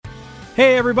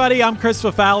Hey everybody, I'm Chris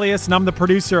Fafalius, and I'm the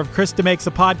producer of Krista Makes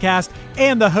a Podcast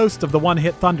and the host of the One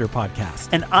Hit Thunder podcast.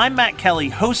 And I'm Matt Kelly,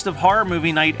 host of Horror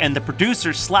Movie Night and the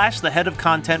producer / the head of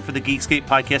content for the Geekscape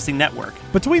Podcasting Network.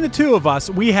 Between the two of us,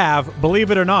 we have,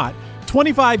 believe it or not,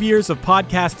 25 years of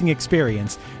podcasting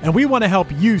experience, and we want to help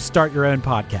you start your own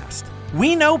podcast.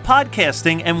 We know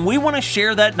podcasting, and we want to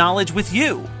share that knowledge with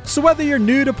you. So whether you're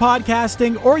new to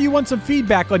podcasting or you want some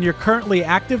feedback on your currently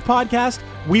active podcast,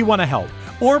 we want to help.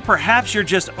 Or perhaps you're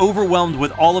just overwhelmed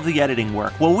with all of the editing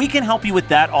work. Well, we can help you with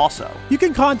that also. You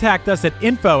can contact us at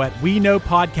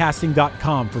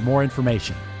info@weknowpodcasting.com for more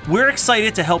information. We're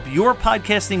excited to help your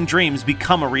podcasting dreams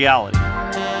become a reality.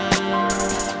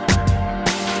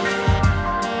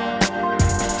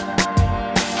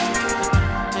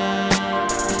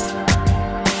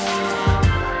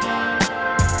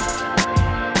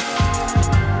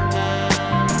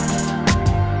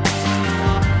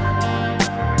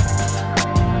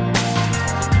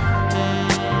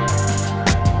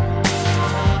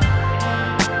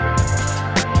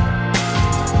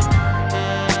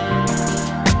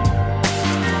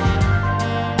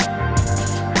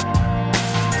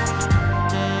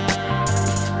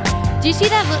 Do you see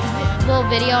that little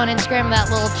video on Instagram of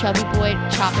that little chubby boy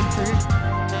chopping fruit?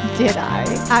 Did I?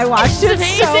 I watched it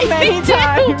so many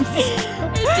times.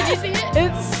 Did you see it?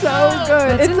 It's so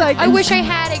good. It's like I wish I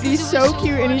had it. He's so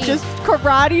cute, and he's just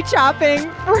karate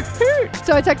chopping fruit.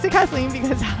 So I texted Kathleen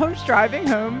because I was driving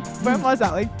home. When was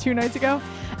that? Like 2 nights ago.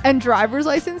 And driver's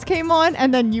license came on,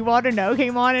 and then You Want to Know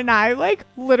came on, and I like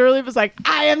literally was like,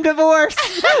 I am divorced.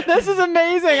 This is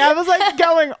amazing. I was like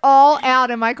going all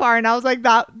out in my car, and I was like,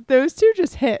 those two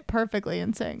just hit perfectly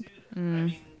in sync.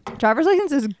 Driver's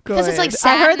license is good. Because it's like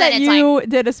sad. I heard that you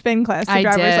did a spin class. I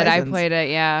driver's did. license. I played it.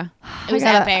 Yeah. It was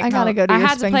epic. I gotta go to your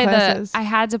spin classes. I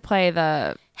had to play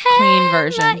the clean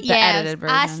version, the edited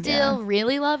version. I still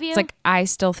really love you. It's like I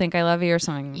still think I love you or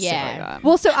something. Yeah. Like that.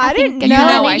 Well, so I didn't know. You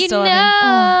know I still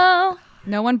love you.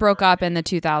 No one broke up in the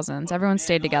 2000s. Everyone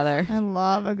stayed together. I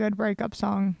love a good breakup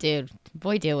song. Dude,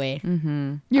 boy do we.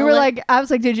 Mm-hmm. You were like, I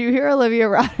was like, did you hear Olivia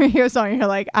Rodrigo's song? You're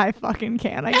like, I fucking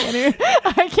can't. I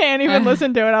can't even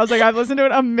listen to it. I was like, I've listened to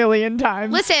it a million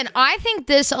times. Listen, I think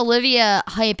this Olivia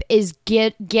hype is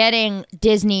getting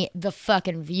Disney the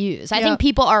fucking views. I think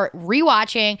people are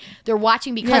rewatching. They're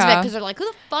watching because of it, because they're like, who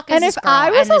the fuck is this girl? And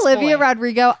if I was and Olivia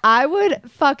Rodrigo, I would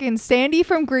fucking Sandy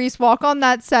from Grease walk on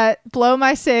that set, blow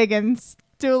my cig, and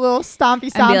do a little stompy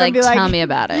stomp and be like, tell me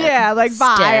about it. Yeah, like, bye.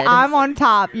 Instead. I'm on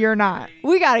top. You're not.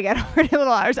 We got to get over to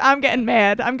Little Irish. I'm getting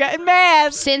mad.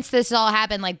 Since this all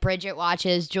happened, like Bridget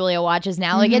watches, Julia watches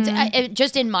now. Like it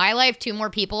just in my life, 2 more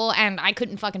people, and I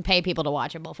couldn't fucking pay people to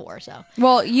watch it before. So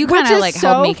well, you kind of like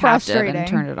held me captive and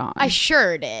turned it on. I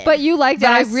sure did. But you liked it.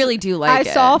 I really do like it.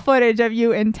 I saw footage of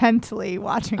you intently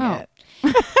watching it.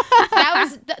 That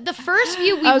was the first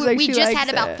view. We just had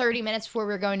about it. 30 minutes before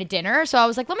we were going to dinner, so I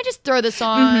was like, let me just throw this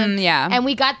on. Yeah, and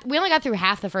we only got through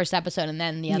half the first episode, and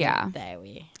then the other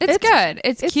day it's good.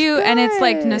 It's cute, good. and it's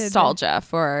like nostalgia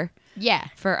for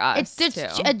us. It's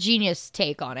just a genius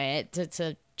take on it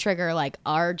to trigger like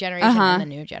our generation and the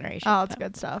new generation. Oh, it's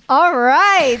good stuff. All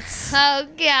right. Oh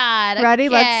God. Ready?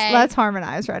 Okay. Let's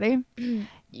harmonize. Ready?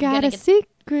 Got a get-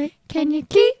 secret? Can you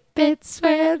keep it?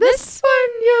 Swear this one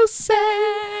you'll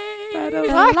say. Better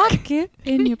lock it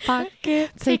in your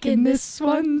pocket. Taking this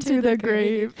one to the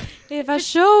grave. If I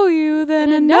show you,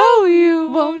 then I know you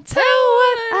Won't tell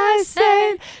what I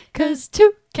said, 'cause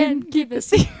 2 can keep a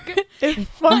secret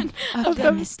if one of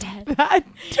them is dead. That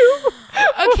too.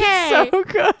 Okay. So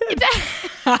good.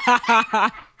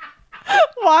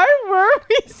 Why were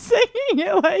we singing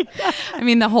it like that? I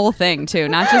mean, the whole thing too,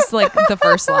 not just like the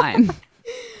first line.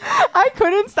 I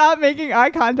couldn't stop making eye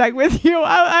contact with you.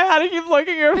 I had to keep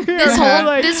looking over here.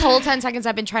 This whole 10 seconds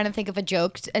I've been trying to think of a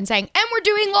joke and saying, and we're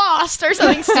doing Lost or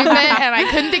something stupid, and I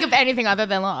couldn't think of anything other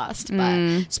than Lost.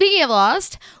 But speaking of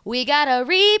Lost, we got a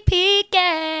repeat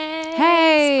game.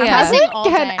 Hey. Kathleen all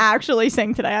can day. actually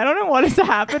sing today. I don't know what is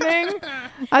happening.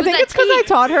 I think it's because I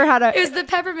taught her how to. It was the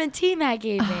peppermint tea Matt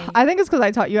gave me. I think it's because I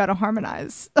taught you how to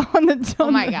harmonize on the. Oh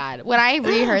my God. When I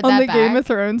reheard on that the back, Game of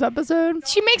Thrones episode.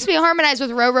 she makes me harmonize with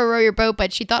row, row, row your boat,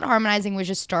 but she thought harmonizing was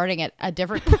just starting at a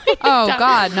different point. Oh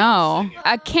God, no.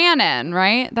 A canon,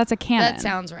 right? That's a canon. That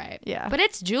sounds right. Yeah. But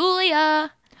it's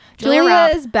Julia. Julia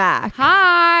Robb. is back.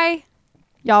 Hi.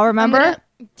 Y'all remember?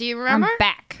 Do you remember? I'm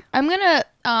back. I'm going to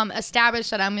establish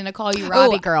that I'm going to call you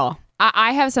Robbie Girl.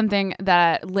 I have something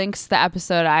that links the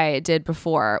episode I did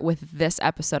before with this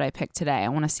episode I picked today. I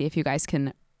want to see if you guys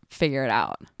can figure it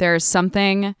out. There's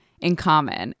something in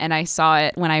common, and I saw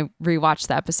it when I rewatched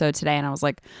the episode today, and I was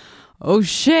like, oh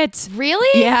shit.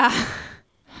 Really? Yeah.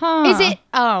 Is it?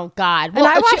 Oh God! And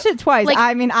I watched it twice. like-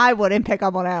 I mean, I wouldn't pick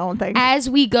up on it. I don't think. As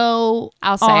we go,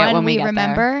 I'll say on, it when we get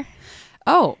remember.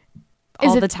 Oh, Is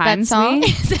all it the times that song? we-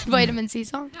 Is that Vitamin C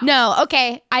song? No.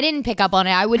 Okay, I didn't pick up on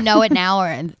it. I would know it now,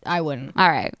 or I wouldn't. All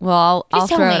right. Well, I'll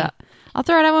tell throw me. it up. I'll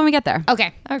throw it out when we get there.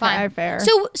 Okay. Okay, fine. fair.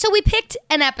 So we picked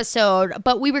an episode,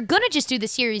 but we were gonna just do the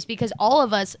series because all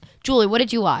of us. Julie, what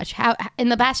did you watch? How in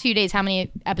the past few days? How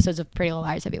many episodes of Pretty Little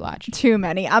Liars have you watched? Too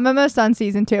many. I'm almost on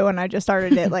season 2, and I just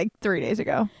started it like 3 days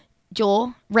ago.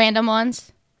 Joel, random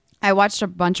ones. I watched a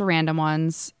bunch of random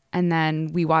ones, and then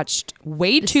we watched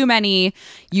way too many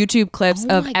YouTube clips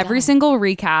Oh of my every God. single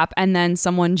recap, and then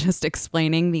someone just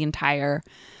explaining the entire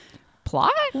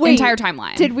plot, Wait, entire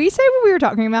timeline. Did we say what we were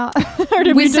talking about? Or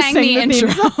did we just sang sing the theme intro?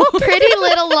 song? Pretty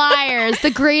Little Liars,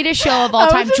 the greatest show of all I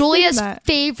was time. just Julia's thinking that.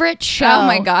 favorite show. Oh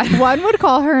my God. One would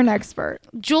call her an expert.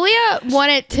 Julia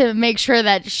wanted to make sure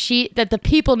that the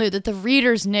people knew, that the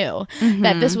readers knew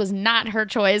that this was not her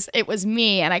choice. It was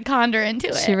me, and I conned her into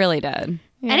it. She really did.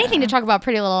 Anything to talk about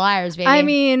Pretty Little Liars, baby. I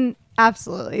mean,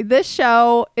 absolutely. This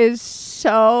show is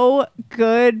so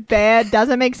good, bad,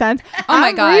 doesn't make sense. Oh my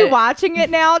I'm God. rewatching it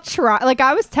now.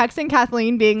 I was texting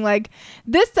Kathleen being like,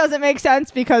 this doesn't make sense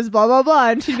because blah, blah, blah.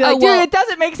 And she'd be like, well, dude, it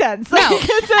doesn't make sense. Like, No.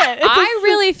 it's it. It's I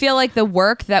really feel like the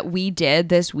work that we did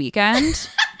this weekend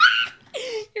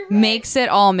makes it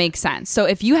all make sense. So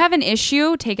if you have an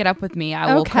issue, take it up with me.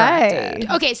 I will correct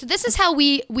it. okay, so this is how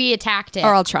we attacked it.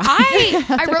 Or I'll try.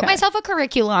 I wrote myself a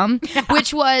curriculum,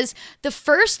 which was the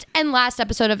first and last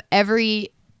episode of every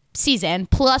season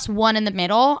plus one in the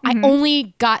middle. I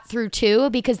only got through 2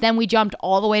 because then we jumped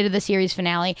all the way to the series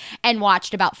finale and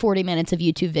watched about 40 minutes of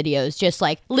YouTube videos. Just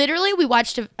like literally we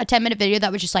watched a 10-minute video that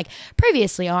was just like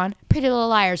previously on Pretty Little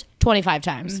Liars 25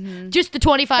 times. Just the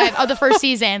 25 of the first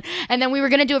season. And then we were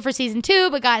going to do it for season 2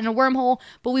 but got in a wormhole.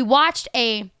 But we watched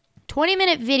a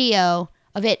 20-minute video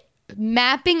of it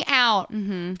mapping out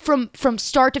from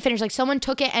start to finish. Like someone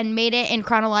took it and made it in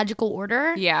chronological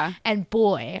order. Yeah. And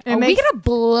boy, It are we makes- gonna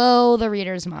blow the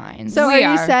readers' minds. So We are you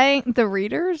are. saying the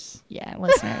readers? yeah,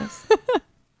 listeners.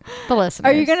 The listeners.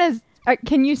 Are you going to,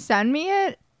 can you send me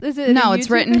it? Is it No, a it's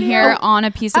YouTube written video? here on a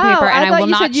piece of paper, and I will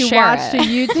not share watched it. a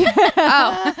YouTube.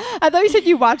 Oh, I thought you said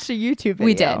you watched a YouTube video.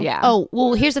 we did, yeah. Oh,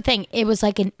 well, here's the thing. It was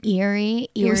like an eerie,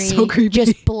 was so creepy.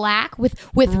 just black with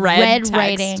Red red text.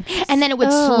 writing. And then it would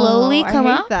slowly come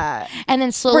I hate up that. and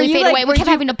then slowly you fade like- away. We were kept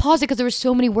you- having to pause it because there were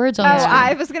so many words on Oh, the screen.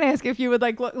 I was gonna ask if you would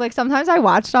like look. Like sometimes I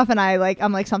watch stuff and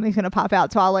I'm like something's gonna pop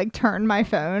out, so I'll like turn my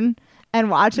phone and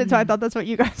watch it. So I thought that's what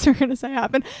you guys were gonna say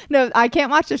happened. No, I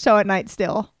can't watch the show at night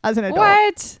still as an adult.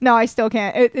 What? No, I still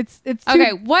can't. It's too,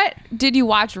 Okay, what did you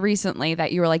watch recently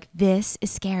that you were like, this is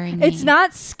scaring me? It's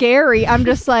not scary. I'm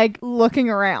just like looking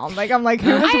around. Like I'm like,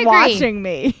 who I is agree. watching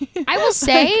me? I will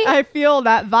say I feel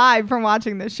that vibe from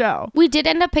watching the show. we did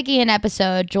end up picking an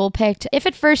episode. Joel picked If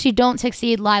At First You Don't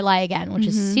Succeed, Lie Again, which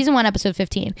is season 1, episode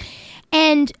 15.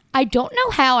 And I don't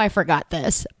know how I forgot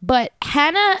this, but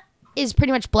Hannah is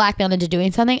pretty much blackmailed into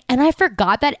doing something, and I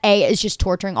forgot that A is just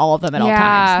torturing all of them at all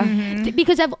times.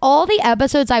 Because of all the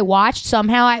episodes I watched,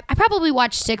 somehow I probably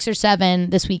watched 6 or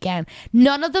 7 this weekend.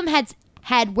 None of them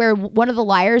had where one of the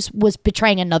liars was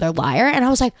betraying another liar, and I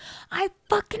was like, I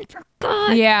fucking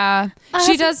forgot. Yeah,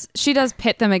 she does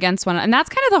pit them against one, and that's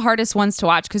kind of the hardest ones to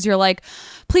watch because you're like,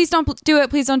 please don't do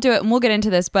it, and we'll get into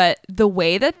this. But the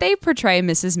way that they portray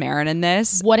Mrs. Marin in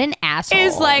this What an asshole.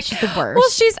 is like She's the worst.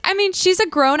 Well, she's a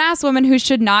grown ass woman who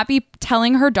should not be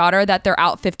telling her daughter that they're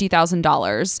out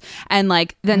 $50,000 and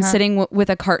like then sitting with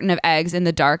a carton of eggs in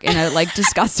the dark in a like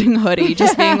disgusting hoodie,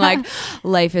 just being like,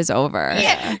 life is over.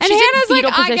 Yeah. And She's in Hannah's like,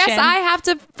 fetal I guess position. I have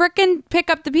to frickin' pick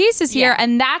up the pieces here, Yeah.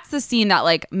 and that's the scene that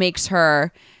like makes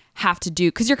her have to do,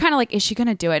 because you're kind of like, is she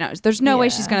gonna do it? No, there's no way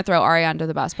she's gonna throw Ari under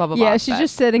the bus, blah blah blah. Yeah, she's but-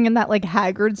 just sitting in that like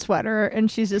haggard sweater and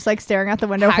she's just like staring out the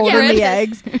window Haggard. holding the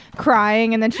eggs,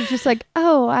 crying, and then she's just like,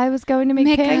 oh, I was going to make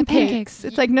pancakes. pancakes.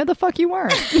 It's like, no the fuck you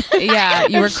weren't. Yeah,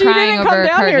 you were If she crying didn't over a come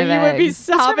down carton here, of you would be eggs.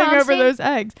 sobbing mom's over name? those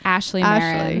eggs. Ashley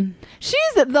Ashley. Marin.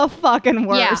 She's the fucking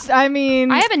worst. Yeah. I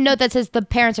mean, I have a note that says the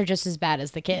parents are just as bad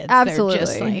as the kids. absolutely. They're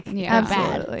just like Yeah.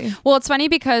 bad. Absolutely. Well, it's funny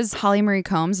because Holly Marie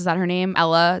Combs, is that her name?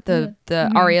 Ella, the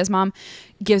Aria's mom,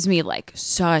 gives me like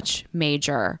such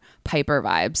major Piper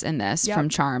vibes in this from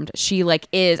Charmed. She like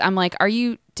is. I'm like, are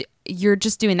you? You're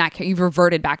just doing that. You've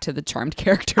reverted back to the Charmed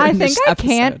character. I in think this I episode.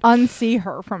 can't unsee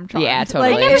her from Charmed. Yeah,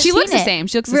 totally. I never She looks seen the it. same.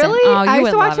 She looks Really? the same. Oh, you I used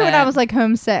would to watch love it when I was like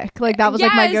homesick. Like that was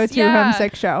like my Yes, go-to yeah.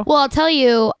 homesick show. Well, I'll tell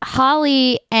you,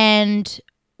 Holly and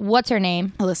what's her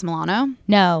name? Alyssa Milano.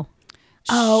 No,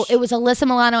 Oh, it was Alyssa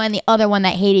Milano and the other one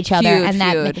that hate each other,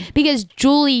 Feud. Because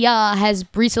Julia has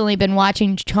recently been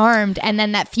watching Charmed, and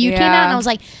then that feud came out, and I was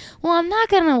like, well, I'm not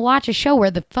gonna watch a show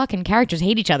where the fucking characters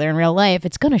hate each other in real life.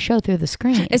 It's gonna show through the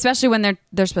screen, especially when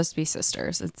they're supposed to be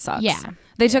sisters. It sucks. Yeah,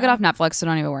 they took it off Netflix, so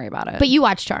don't even worry about it. But you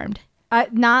watched Charmed.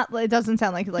 It doesn't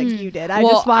sound like you did. I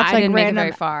just watched I didn't random. make it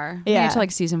very far. Yeah, to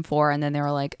like season 4, and then they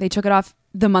were like, they took it off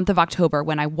the month of October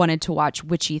when I wanted to watch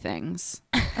witchy things.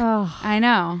 Oh, I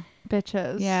know.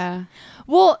 Bitches. Yeah.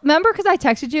 Well, remember because I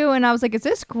texted you and I was like, is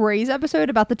this Grey's episode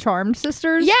about the Charmed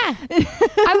sisters? Yeah.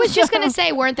 I was just going to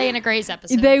say, weren't they in a Grey's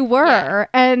episode? They were. Yeah.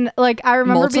 And like, I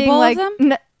remember multiple being like, of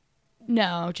them?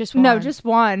 No, just one. No, just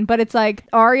one. But it's like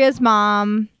Arya's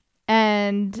mom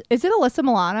and is it Alyssa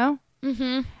Milano?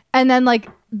 Mm-hmm. And then like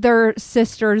their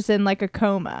sisters in like a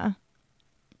coma.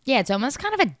 Yeah, it's almost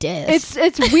kind of a diss.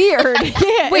 It's weird.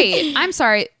 Yeah, wait, I'm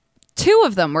sorry. 2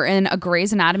 of them were in a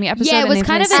Grey's Anatomy episode. Yeah, it was and they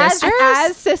kind played of sisters.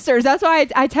 as sisters. That's why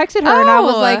I texted her and I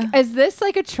was like, is this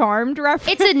like a Charmed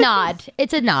reference? It's a nod.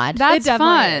 It's a nod. That's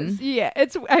fun. Is. Yeah,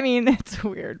 it's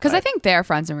weird. Because I think they're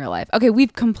friends in real life. Okay,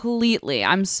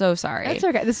 I'm so sorry. That's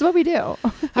okay. This is what we do. All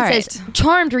It right. says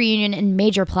Charmed reunion and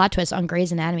major plot twist on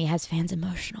Grey's Anatomy has fans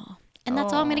emotional. And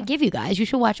that's all I'm going to give you guys. You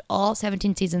should watch all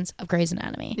 17 seasons of Grey's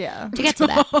Anatomy. Yeah. To get to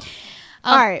that.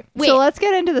 All right. wait. So let's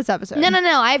get into this episode. No.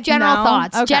 I have general No?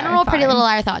 thoughts. Okay, General Pretty fine. Little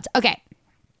Liar thoughts. Okay.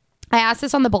 I asked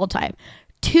this on the bold type.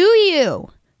 To you,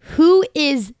 who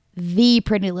is the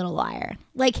Pretty Little Liar?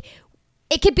 Like,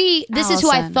 it could be this is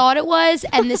who I Allison. thought it was,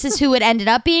 and this is who it ended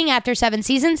up being after 7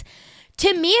 seasons.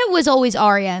 To me, it was always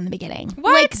Arya in the beginning.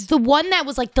 What? Like the one that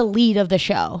was like the lead of the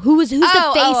show. Who's the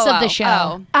face of the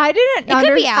show? I didn't. It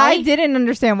could be Allie. I didn't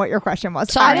understand what your question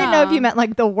was. Sorry. I didn't know if you meant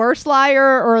like the worst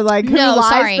liar or like who No, lies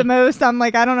sorry. the most. I'm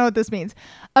like, I don't know what this means.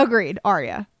 Agreed.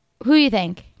 Arya. Who do you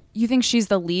think? You think she's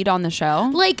the lead on the show?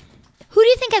 Like, who do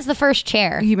you think has the first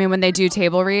chair? You mean when they do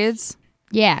table reads?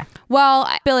 Yeah. Well,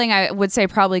 billing, I would say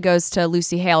probably goes to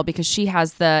Lucy Hale because she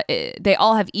has they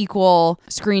all have equal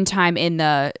screen time in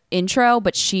the intro,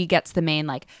 but she gets the main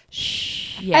like,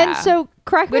 yeah. And so,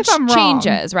 correct me which if I'm wrong.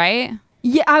 changes, right?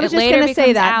 Yeah, I was It just later gonna say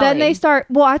becomes that. Then they Allie. start.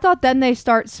 Well, I thought then they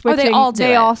start switching. they all do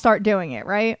They it. all start doing it,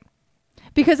 right?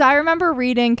 Because I remember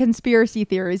reading conspiracy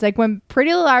theories. Like when Pretty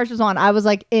Little Liars was on, I was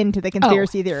like into the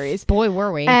conspiracy theories. Boy,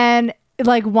 were we. And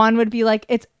like one would be like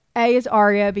it's A is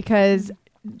Arya because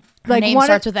like name one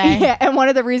starts with A. Yeah, and one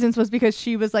of the reasons was because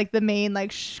she was like the main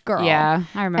like girl. Yeah,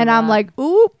 I remember. And I'm that. like,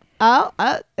 ooh,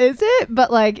 is it?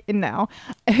 But like, no.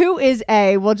 Who is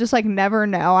A? We'll just like never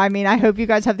know. I mean, I hope you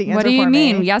guys have the answer. what do you for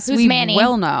mean? Me. Yes, Who's we Manny?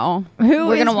 will know. Who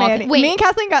We're is gonna walk Manny? it. Wait. Me and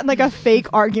Kathleen got in, like a fake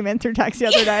argument through text the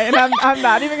other day, and I'm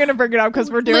not even gonna bring it up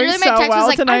because we're doing Literally, so my text well was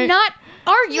like, tonight. I'm not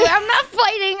arguing. I'm not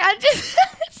fighting. I just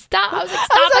stop. I was like, I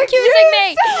stop was like, accusing me.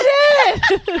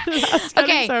 you said it! I was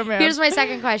Okay, so mad. here's my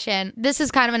second question. This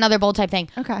is kind of another bold type thing.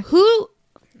 Okay.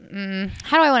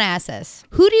 How do I want to ask this?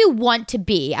 Who do you want to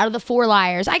be out of the 4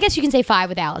 liars? I guess you can say 5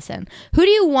 with Allison. Who do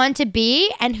you want to be,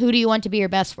 and who do you want to be your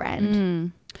best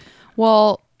friend?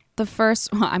 Well,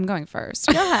 I'm going first.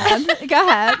 Go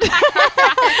ahead.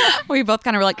 We both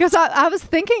kind of were like, Because I was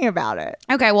thinking about it.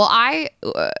 okay, well,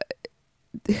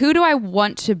 who do I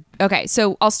want to? Okay,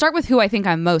 so I'll start with who I think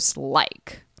I'm most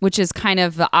like, which is kind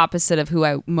of the opposite of who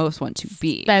I most want to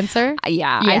be. Spencer?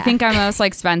 Yeah, Yeah. I think I'm most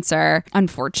like Spencer.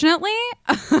 Unfortunately,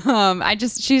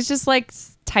 she's just like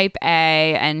type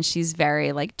A, and she's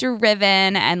very like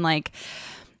driven and like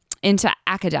into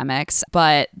academics.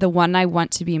 But the one I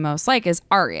want to be most like is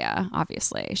Arya.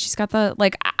 Obviously, she's got the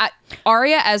like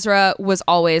Arya Ezra was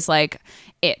always like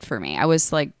it for me. I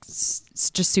was like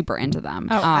just super into them.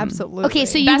 Oh, absolutely. Okay,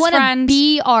 so you Best want to friend.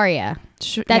 be Arya.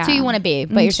 That's who yeah. you want to be,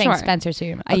 but you're saying Sure. Spencer. So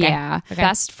you're okay. Yeah, Okay.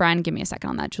 best friend. Give me a second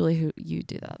on that, Julie. Who you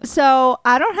do that? So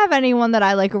I don't have anyone that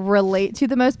I like relate to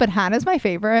the most, but Hannah's my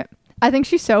favorite. I think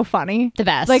she's so funny. The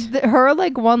best. Like her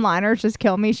like one-liners just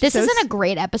kill me. She's This so isn't a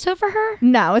great episode for her.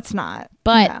 No, it's not.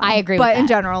 But No. I agree with But in that.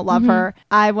 general, love her.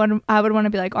 I would want to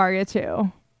be like Arya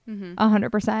too.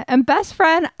 100%. And best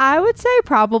friend, I would say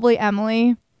probably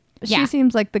Emily. She Yeah.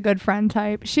 seems like the good friend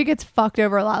type. She gets fucked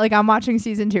over a lot. Like I'm watching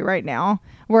season 2 right now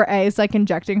where A is like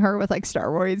injecting her with like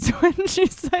steroids when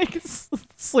she's like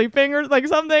sleeping or like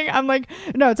something. I'm like,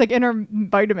 no, it's like in her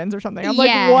vitamins or something. I'm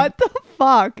Yeah. like, what the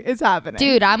fuck is happening?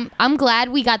 Dude, I'm glad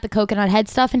we got the coconut head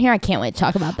stuff in here. I can't wait to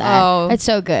talk about that. Oh. It's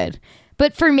so good.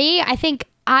 But for me, I think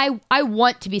I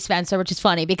want to be Spencer, which is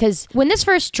funny because when this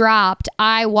first dropped,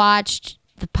 I watched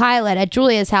the pilot at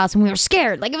Julia's house and we were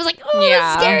scared. Like it was like, oh,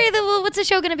 Yeah. it's scary. What's the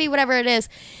show going to be? Whatever it is.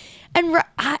 And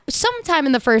sometime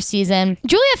in the first season,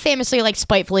 Julia famously like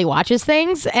spitefully watches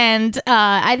things. And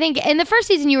I think in the first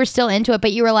season you were still into it,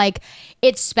 but you were like,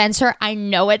 it's Spencer. I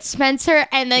know it's Spencer.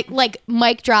 And like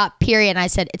mic drop, period. And I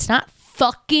said, it's not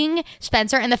fucking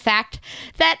Spencer. And the fact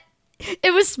that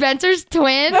it was Spencer's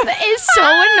twin is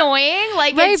so annoying.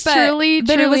 Like, right, it's truly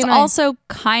but it was annoying. also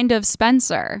kind of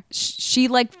Spencer. She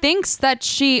like thinks that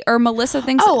Melissa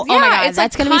thinks. Oh my God, it's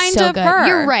that's like gonna be kind so of good. her.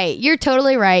 You're right. You're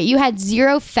totally right. You had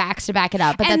zero facts to back it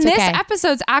up, but and that's this okay.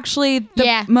 episode's actually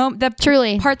the the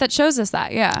truly part that shows us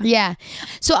that. Yeah.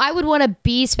 So I would want to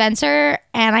be Spencer,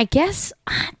 and I guess,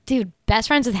 dude, best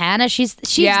friends with Hannah. She's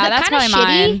that's kind of probably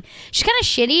shitty. mine. She's kind of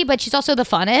shitty, but she's also the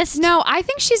funnest. No, I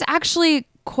think she's actually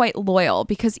quite loyal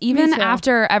because even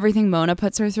after everything Mona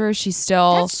puts her through, she's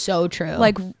still That's so true.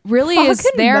 like really Fucking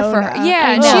is there for her. Mona. Yeah,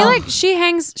 I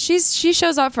and know. she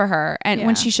shows up for her and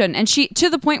when she shouldn't, and she to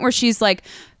the point where she's like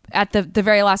at the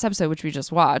very last episode, which we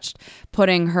just watched,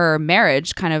 putting her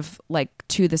marriage kind of like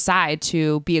to the side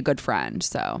to be a good friend.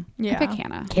 So I pick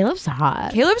Hannah. Caleb's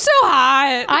hot. Caleb's so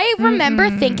hot. I remember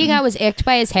thinking I was icked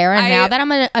by his hair, and now that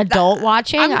I'm an adult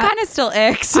watching, I'm kind of still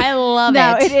icked. I love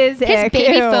No, it. it is his ick.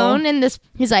 baby Ew. phone and this.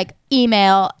 He's like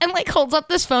email and like holds up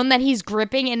this phone that he's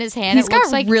gripping in his hand. He's it got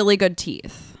looks like really good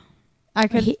teeth. I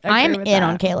could. I am agree with in that.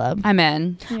 on Caleb. I'm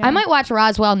in. I might watch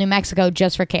Roswell, New Mexico,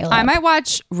 just for Caleb. I might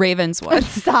watch Ravenswood.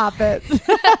 Stop it.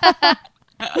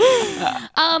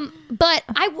 But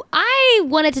I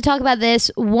wanted to talk about this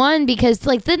one because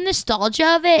like the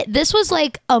nostalgia of it. This was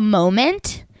like a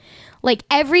moment. Like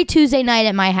every Tuesday night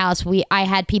at my house, I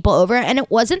had people over, and it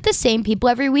wasn't the same people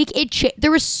every week. There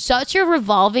was such a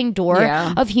revolving door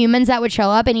of humans that would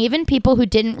show up, and even people who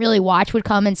didn't really watch would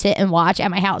come and sit and watch at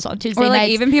my house on Tuesday Or like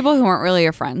nights. even people who weren't really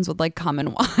your friends would like come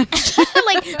and watch.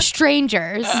 Like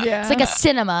strangers. Yeah. It's like a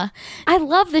cinema. I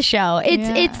love the show.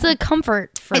 It's a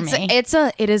comfort for me.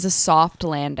 It is a soft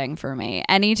landing for me.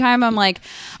 Anytime I'm like,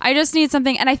 I just need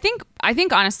something, and I think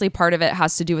honestly part of it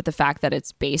has to do with the fact that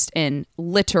it's based in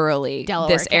literally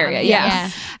Delaware this area. County. Yeah.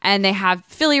 Yeah. And they have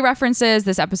Philly references.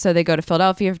 This episode they go to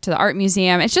Philadelphia to the art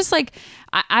museum. It's just like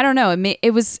I don't know.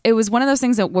 It was one of those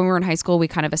things that when we were in high school we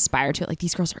kind of aspired to. Like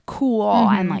these girls are cool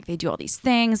and like they do all these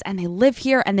things and they live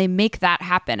here and they make that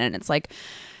happen. And it's like,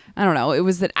 I don't know. It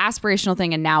was an aspirational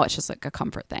thing, and now it's just like a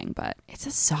comfort thing. But it's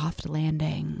a soft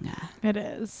landing. It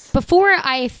is. Before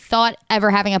I thought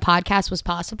ever having a podcast was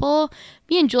possible,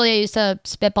 me and Julia used to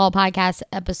spitball podcast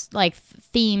like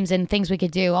themes and things we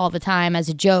could do all the time as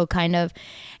a joke, kind of.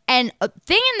 And a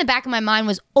thing in the back of my mind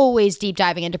was always deep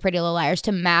diving into Pretty Little Liars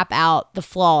to map out the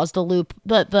flaws, the loop,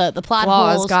 the plot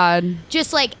holes. God.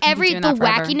 Just like the doing that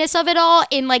forever. wackiness of it all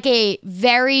in like a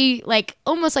very like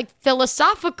almost like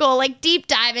philosophical like deep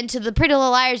dive into the Pretty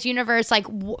Little Liars universe. Like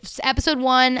episode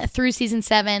 1 through season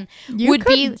 7 You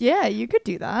could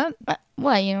do that.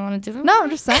 What, you don't want to do that? No, I'm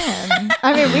just saying.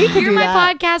 I mean, we could You're do my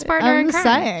that. podcast partner I'm in just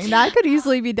crime. saying that could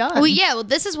easily be done. Well, yeah. Well,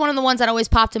 this is one of the ones that always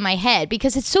popped in my head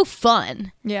because it's so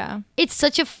fun. Yeah. It's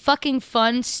such a fucking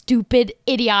fun, stupid,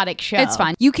 idiotic show. It's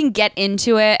fun. You can get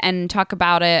into it and talk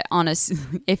about it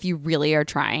if you really are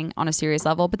trying on a serious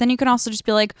level. But then you can also just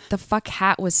be like, the fuck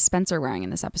hat was Spencer wearing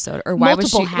in this episode? Or why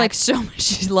Multiple was she hats. like so much?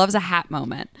 She loves a hat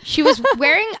moment. She was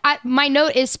wearing. My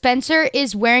note is Spencer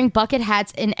is wearing bucket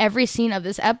hats in every scene of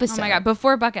this episode. Oh my God.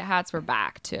 Before bucket hats were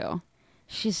back too.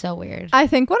 She's so weird. I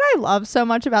think what I love so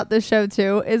much about this show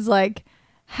too is like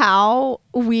how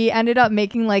we ended up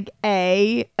making like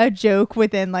a joke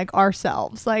within like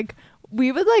ourselves. Like we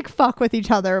would like fuck with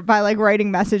each other by like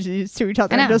writing messages to each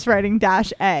other and just writing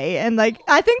 -A. And like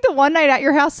I think the one night at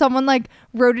your house someone like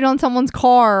wrote it on someone's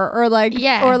car or like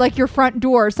your front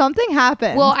door. Something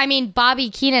happened. Well, I mean, Bobby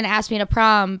Keenan asked me to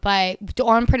prom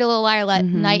on Pretty Little Liar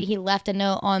night. He left a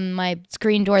note on my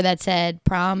screen door that said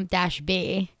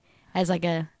prom-B as like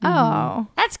a. Oh,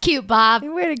 that's cute, Bob.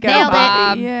 way to go, Nailed it.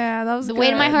 Bob. Yeah, that was The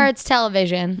weight of my good. heart's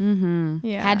television.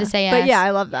 Yeah, Had to say But yes. yeah,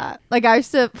 I love that. Like I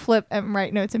used to flip and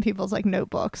write notes in people's like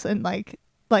notebooks and like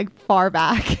far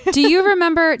back. Do you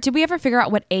remember? Did we ever figure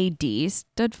out what AD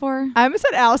stood for? I almost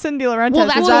said Allison De Laurentiis. Well,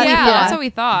 that's Is what that- we thought. That's what we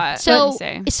thought. So,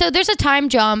 Let me see. so there's a time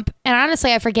jump, and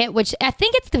honestly, I forget which. I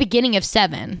think it's the beginning of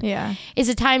 7. Yeah. Is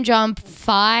a time jump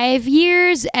 5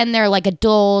 years, and they're like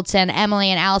adults, and Emily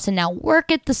and Allison now work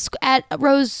at at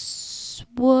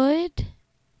Rosewood.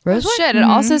 Oh, shit! It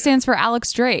also stands for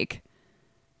Alex Drake.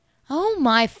 Oh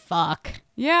my fuck!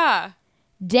 Yeah.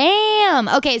 Damn.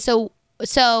 Okay, so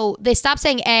they stop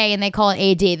saying A and they call it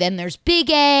AD. Then there's Big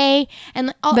A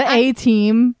and The A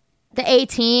team. the A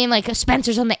team, like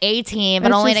Spencer's on the A team, but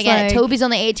It's only to just get like- Toby's on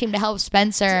the A team to help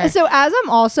Spencer. So as I'm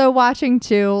also watching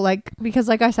too, like, because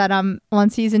like I said, I'm on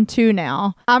season 2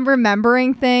 now. I'm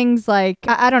remembering things like,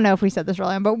 I don't know if we said this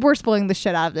earlier, but we're spoiling the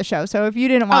shit out of the show. So if you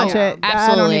didn't watch it, I don't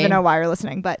absolutely. even know why you're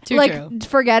listening. But Too like true.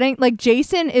 forgetting, like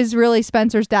Jason is really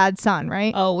Spencer's dad's son,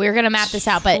 right? Oh, we're gonna map this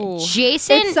out, but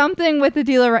Jason. It's something with the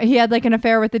dealer. He had like an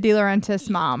affair with the De Laurentiis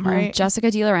mom, right?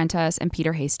 Jessica De Laurentiis and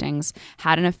Peter Hastings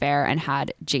had an affair and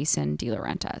had Jason De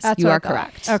Laurentiis. That's You what I are thought.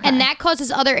 correct. Okay. And that causes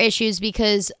other issues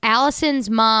because Allison's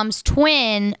mom's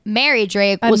twin, Mary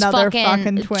Drake, was Another fucking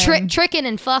fucking twin. tricking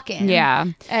and fucking. Yeah.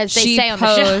 As they She say on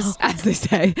the show. posed, as they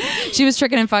say. She was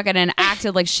tricking and fucking and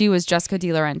acted like she was Jessica De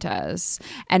Laurentiis.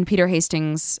 And Peter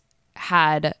Hastings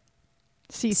had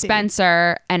CC.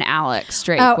 Spencer and Alex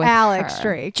Drake. Oh, with Alex her.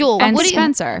 Drake. Jewel, And what do you...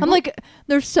 Spencer. I'm like,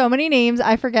 there's so many names.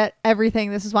 I forget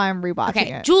everything. This is why I'm rewatching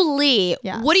Okay, it. Julie,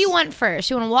 Yes. what do you want first?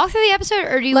 You want to walk through the episode,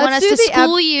 or do you Let's want us do to the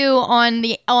school you on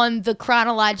the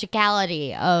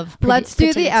chronologicality of? Let's do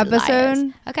the Pretty Little Liars?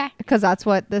 episode. Okay. Because that's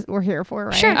what we're here for,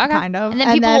 right? Sure. Okay. Kind of. And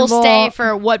then people will we'll- stay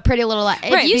for what Pretty Little Liars.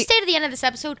 If Right, you the- stay to the end of this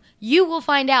episode, you will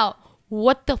find out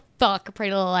what the fuck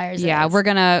Pretty Little Liars Yeah, is. we're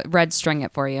going to red string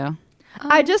it for you.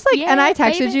 I just like, and I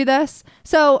texted baby. you this.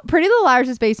 So, Pretty Little Liars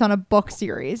is based on a book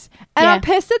series, and Yeah. I'm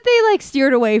pissed that they like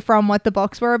steered away from what the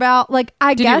books were about. Like,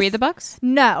 I Did guess you read the books?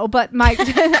 No, but my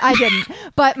I didn't,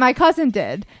 but my cousin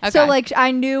did. So, Okay. like,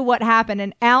 I knew what happened,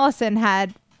 and Allison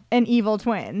had an evil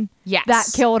twin. Yes. that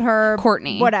killed her.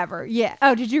 Courtney. Whatever. Yeah.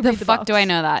 Oh, did you The read the fuck books? do I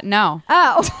know that? No.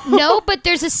 Oh. No, but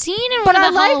there's a scene in But one I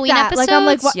of the like Halloween that. episodes. Like, I'm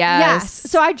like, what? Yes.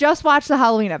 So I just watched the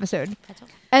Halloween episode.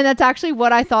 And that's actually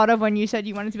what I thought of when you said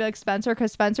you wanted to be like Spencer,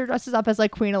 because Spencer dresses up as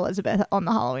like Queen Elizabeth on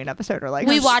the Halloween episode, or like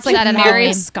We she's watched like that at Mary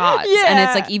Halloween. Scott. Yeah. And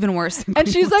it's like even worse than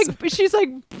and Queen Elizabeth. she's like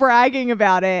bragging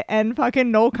about it, and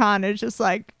fucking Noel Khan is just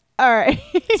like, all right.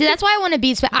 See, that's why I want to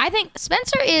beat Spencer. I think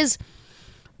Spencer is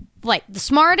like the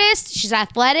smartest. She's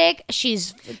athletic.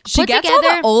 She's She put gets together.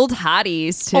 all the old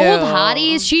hotties too. Old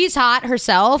hotties. She's hot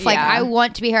herself. Like, Yeah. I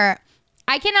want to be her.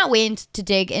 I cannot wait to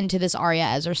dig into this Arya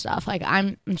Ezra stuff. Like,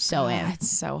 I'm so in. It's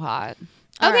so hot.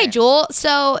 Okay, right. Jewel.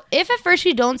 So if at first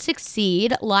you don't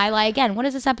succeed, lie again. What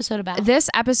is this episode about? This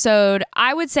episode,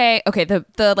 I would say, okay, the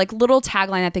like little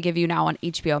tagline that they give you now on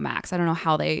HBO Max, I don't know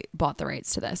how they bought the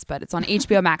rights to this, but it's on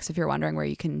HBO Max if you're wondering where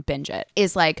you can binge it,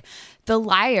 is like the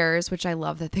liars, which I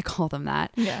love that they call them that.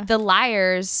 Yeah. The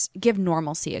liars give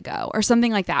normalcy a go or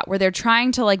something like that, where they're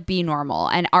trying to like be normal.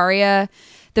 And Arya,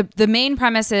 the main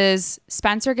premise is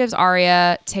Spencer gives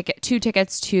Arya two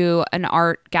tickets to an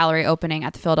art gallery opening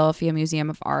at the Philadelphia Museum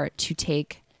of Art to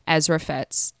take Ezra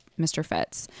Fitz, Mr.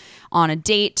 Fitz, on a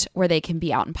date where they can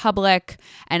be out in public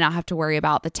and not have to worry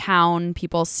about the town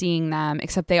people seeing them,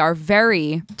 except they are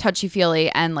very touchy-feely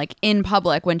and like in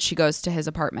public when she goes to his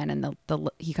apartment and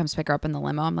he comes to pick her up in the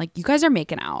limo. I'm like, you guys are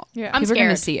making out. Yeah. I'm People are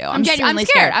gonna scared. see you. I'm genuinely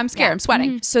scared. scared. I'm scared. Yeah. I'm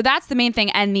sweating. So that's the main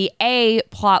thing. And the A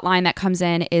plot line that comes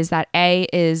in is that A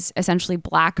is essentially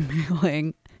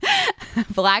blackmailing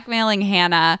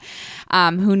Hannah,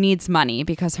 who needs money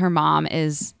because her mom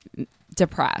is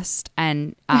depressed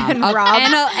and And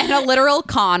robbed. and a literal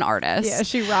con artist. Yeah,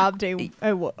 she robbed a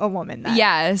woman. That.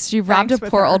 Yes, she robbed a Ranks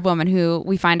with poor her. old woman who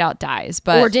we find out dies.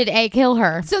 But or did A kill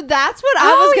her? So that's what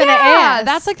I was gonna ask.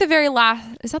 That's like the very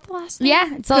last. Is that the last thing?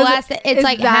 Yeah, it's the 'Cause last. It's is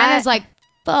like that- Hannah's like,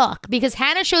 fuck, because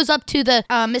Hannah shows up to the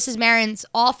Mrs. Marin's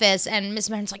office, and Mrs.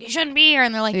 Marin's like, you shouldn't be here,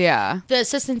 and they're like, Yeah. The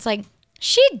assistant's like,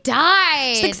 she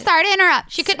died. She's like, sorry to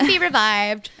interrupt. She couldn't be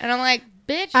revived, and I'm like,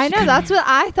 bitch. I know, that's what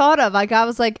I thought of. Like, I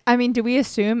was like, I mean, do we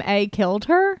assume A killed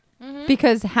her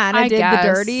because Hannah I did guess.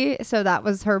 the dirty, so that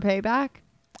was her payback?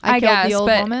 I killed guess, the old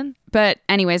woman. But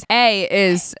anyways, A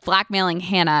is blackmailing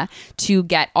Hannah to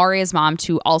get Arya's mom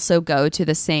to also go to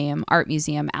the same art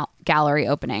museum gallery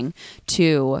opening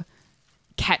to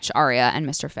catch Arya and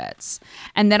Mr. Fitz.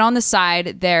 And then on the side,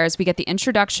 we get the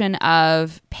introduction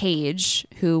of Paige,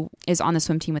 who is on the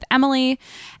swim team with Emily,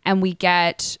 and we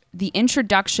get the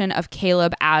introduction of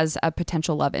Caleb as a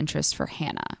potential love interest for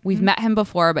Hannah. We've met him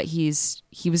before, but he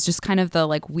was just kind of the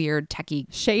like weird techie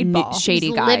Shade ball. shady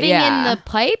He's guy. living yeah. in the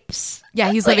pipes.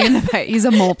 Yeah, he's living in the pit. He's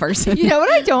a mole person. You know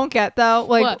what I don't get though?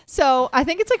 Like, What? so I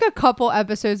think it's like a couple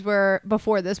episodes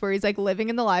before this where he's like living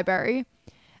in the library.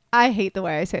 I hate the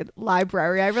way I say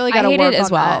library. I really got to hate work it as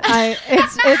on well. that.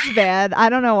 It's bad. I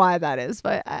don't know why that is,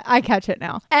 but I catch it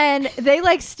now. And they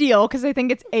like steal because they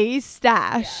think it's A's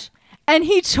stash, and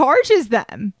he charges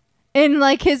them in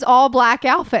like his all black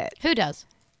outfit. Who does?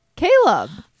 Caleb.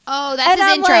 Oh, that's And his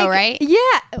I'm intro, like, right?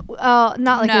 Yeah. Not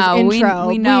like No, his we intro. know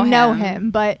we know him.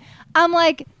 him, but I'm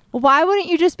like, Why wouldn't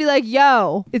you just be like,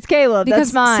 yo, it's Caleb,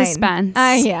 Because that's mine. suspense.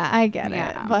 Yeah, I get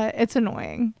it, but it's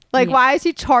annoying. Like, why is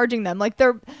he charging them? Like,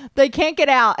 they can't get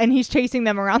out, and he's chasing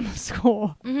them around the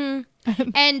school.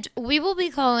 And we will be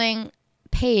calling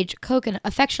Paige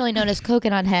affectionately known as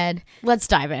Coconut Head. Let's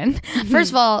dive in.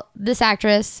 First of all, this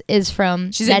actress is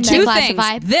from She's Ned's in two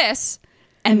Declassified. things. This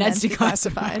and Ned's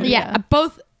Declassified. Yeah,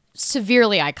 both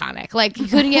severely iconic. Like, you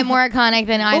couldn't get more iconic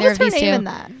than either What was of her these name two. in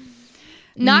that?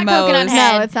 Not Mose. Coconut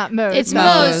Head. No, it's not Mose. It's No.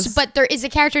 Mose, but there is a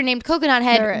character named Coconut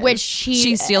There Head, is. which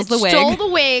she steals the wig. stole the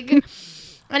wig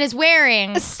and is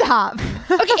wearing. Stop.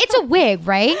 Okay, it's a wig,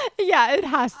 right? Yeah, it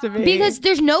has to be. Because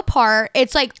there's no part.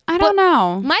 It's like, I don't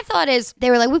know. My thought is they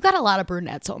were like, we've got a lot of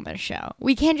brunettes on this show.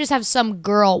 We can't just have some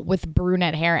girl with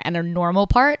brunette hair and a normal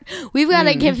part. We've got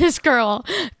to give this girl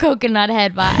Coconut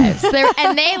Head vibes.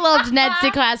 And they loved Ned's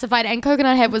Declassified, and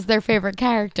Coconut Head was their favorite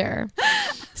character.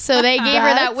 So they gave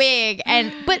her that wig.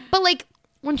 And but like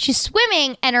when she's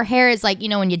swimming and her hair is like,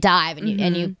 when you dive and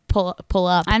you pull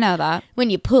up. I know that. When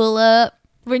you pull up.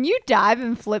 when you dive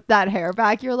and flip that hair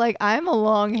back, you're like, I'm a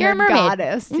long-haired mermaid.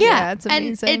 goddess. Yeah, it's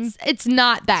amazing. And it's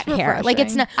not that It's hair. Like,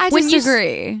 it's not. I when you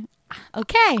disagree.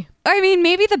 Okay. I mean,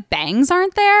 maybe the bangs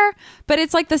aren't there, but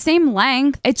it's like the same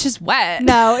length. It's just wet.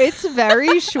 No, it's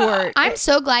very short. I'm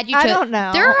so glad you I took. don't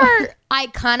know. There are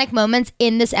iconic moments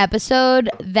in this episode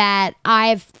that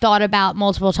I've thought about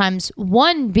multiple times.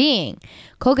 One being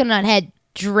Coconut Head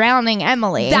drowning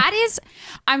Emily. That is,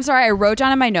 I'm sorry, I wrote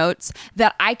down in my notes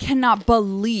that I cannot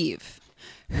believe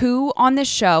who on this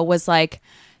show was like,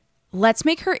 let's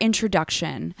make her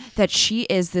introduction that she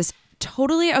is this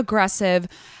totally aggressive,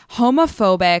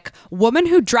 homophobic woman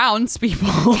who drowns people.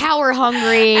 power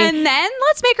hungry. And then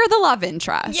let's make her the love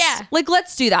interest. Yeah. Like,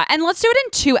 let's do that. And let's do it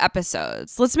in 2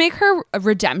 episodes. Let's make her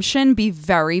redemption be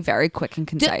very, very quick and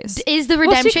concise. Is the Well,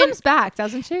 redemption? she comes back,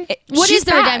 doesn't she? What She's is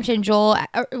the back. redemption, Joel?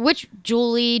 Which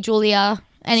Julia?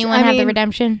 Anyone I have the mean,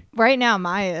 redemption? Right now,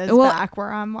 Maya is Well- back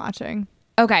where I'm watching.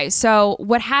 Okay, so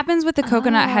what happens with the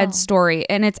Coconut Head story,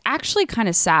 and it's actually kind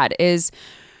of sad, is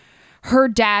her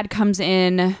dad comes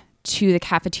in to the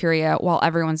cafeteria while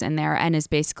everyone's in there and is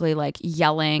basically like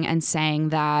yelling and saying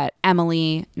that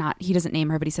Emily, he doesn't name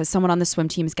her, but he says someone on the swim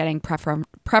team is getting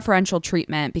preferential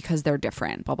treatment because they're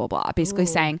different, blah, blah, blah. Basically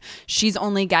saying she's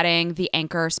only getting the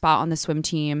anchor spot on the swim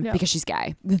team because she's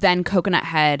gay. Then Coconut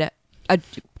Head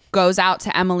goes out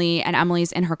to Emily, and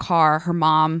Emily's in her car. Her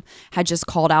mom had just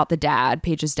called out the dad,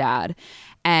 Paige's dad.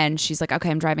 And she's like, okay,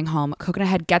 I'm driving home. Coconut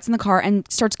Head gets in the car and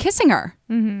starts kissing her.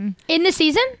 In the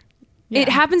season? It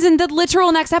happens in the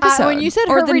literal next episode. When you said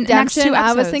or her the next 2 redemption, I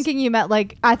was episodes. thinking you meant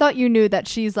like, I thought you knew that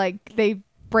she's like, they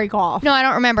break off. No, I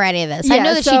don't remember any of this. I Yeah,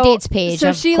 know that so- she dates Paige. So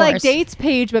of she course. like dates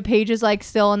Paige, but Paige is like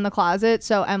still in the closet.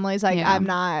 So Emily's like,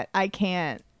 Yeah. I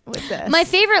can't with this. My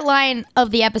favorite line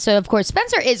of the episode, of course,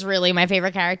 Spencer is really my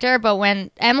favorite character, but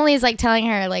when Emily's like telling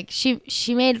her like she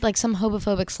made like some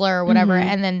homophobic slur or whatever,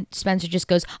 and then Spencer just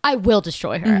goes, I will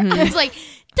destroy her. It's like,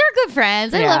 they're good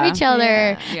friends. They love Yeah. each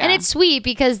other. Yeah. And it's sweet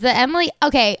because the Emily,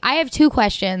 okay, I have 2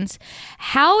 questions.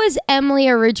 How is Emily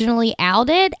originally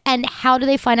outed, and how do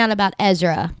they find out about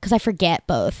Ezra? Because I forget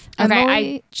both. Okay, I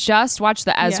Emily- just watched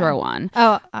the Ezra Yeah. one.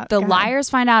 the The liars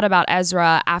find out about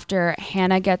Ezra after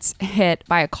Hannah gets hit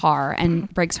by a car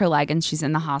and breaks her leg, and she's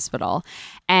in the hospital.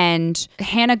 And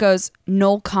Hannah goes,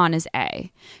 Noel Kahn is A,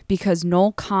 because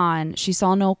she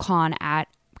saw Noel Kahn at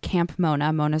Camp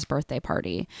Mona's birthday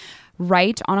party,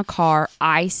 write on a car,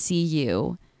 I see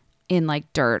you, in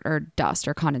like dirt or dust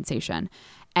or condensation.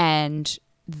 And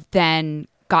then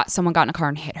someone got in a car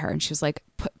and hit her, and she was like,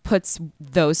 puts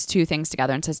those 2 things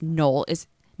together and says Noel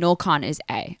Kahn is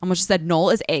A. Almost just said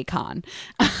Noel is A Kahn.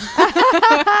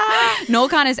 Noel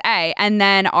Kahn is A. And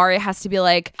then Aria has to be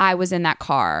like, I was in that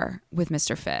car with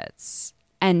Mr. Fitz.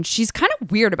 And she's kind of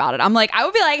weird about it. I'm like, I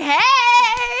would be like,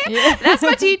 hey, that's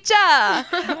my teacher.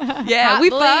 Yeah, Hot we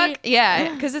boy. fuck.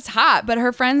 Yeah, because it's hot. But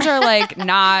her friends are like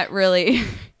not really.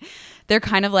 They're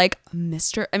kind of like,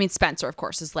 Spencer, of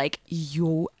course, is like,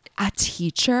 you a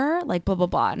teacher? Like, blah, blah,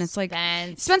 blah. And it's like,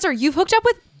 Spencer, you've hooked up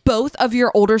with both of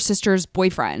your older sister's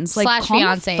boyfriends. Like, Slash calm the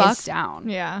fiancés. fuck down.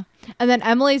 Yeah. And then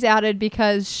Emily's outed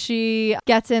because she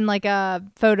gets in like a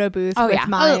photo booth with yeah.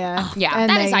 Maya. yeah. And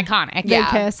That is they- iconic. They Yeah.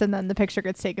 kiss, and then the picture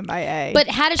gets taken by A. But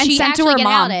how does And she sent to actually her get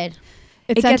mom. outed?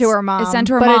 it's it sent to gets- her mom. it's sent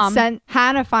to her but mom. It's sent.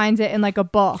 Hannah finds it in like a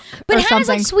book. But or Hannah's,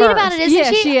 like, something sweet about first. it, isn't Yeah,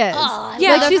 she? she is. Oh, I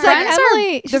Yeah, Like, the she's like friends are-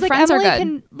 Emily. She's the like friends are Emily good.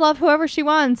 can love whoever she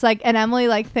wants. Like, and Emily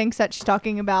like thinks that she's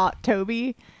talking about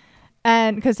Toby,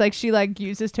 And because like she like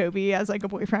uses Toby as like a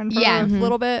boyfriend for Yeah. a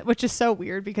little bit, which is so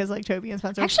weird because like Toby and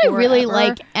Spencer I actually really forever.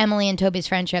 like Emily and Toby's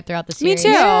friendship throughout the Me series. too.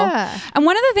 Yeah. And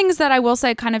one of the things that I will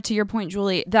say, kind of to your point,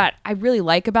 Julie, that I really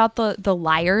like about the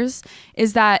liars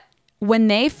is that when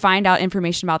they find out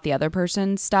information about the other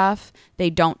person's stuff, they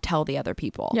don't tell the other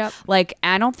people. Yep. Like,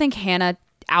 I don't think Hannah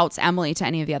outs Emily to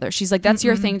any of the others. She's like, that's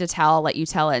your thing to tell, I'll let you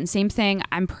tell it. And same thing,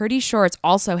 I'm pretty sure it's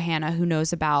also Hannah who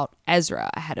knows about Ezra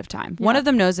ahead of time. One of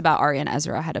them knows about Arya and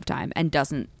Ezra ahead of time and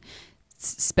doesn't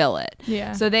spill it.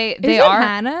 Yeah. So they Is it are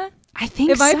Hannah? I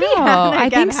think It might so. be Hannah I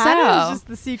again. think so. Hannah is just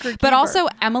the secret But keeper. also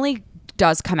Emily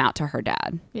does come out to her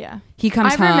dad. yeah. He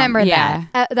comes I home. remember yeah.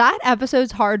 That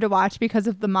episode's hard to watch because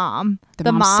of the mom. The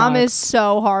The mom mom is sucks.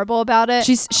 so horrible about it.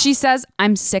 She says,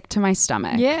 I'm sick to my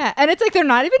stomach. Yeah, and it's like they're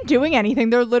not even doing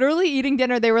anything. They're literally eating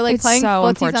dinner. They were like It's playing so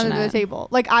footsies under the unfortunate. table.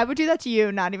 Like I would do that to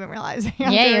you, not even realizing.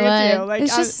 I'm Yeah, doing you it to would. you. Like,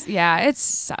 It's I'm- just, yeah, it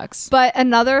sucks. But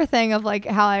another thing of like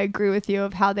how I agree with you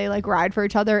of how they like ride for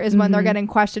each other is when Mm-hmm. they're getting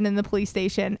questioned in the police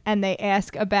station and they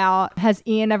ask about, has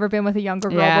Ian ever been with a younger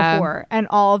girl Yeah. before? And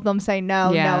all of them say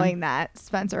no, Yeah. knowing that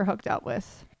Spencer hooked up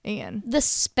with Ian. The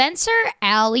Spencer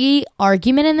Allie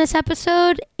argument in this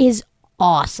episode is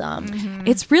awesome.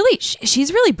 It's really,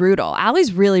 she's really brutal.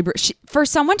 Allie's really, for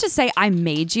someone to say, I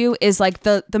made you is like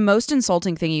the most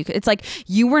insulting thing you could. It's like,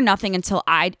 you were nothing until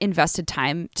I invested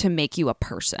time to make you a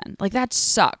person. Like, that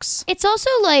sucks. It's also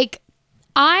like,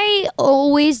 I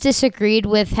always disagreed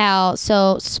with how,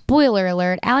 so spoiler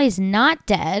alert, Allie's not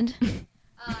dead.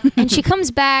 And she comes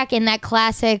back in that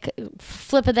classic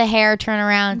flip of the hair turn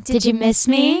around. Did you miss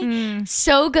me?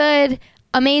 So good.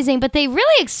 Amazing. But they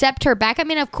really accept her back. I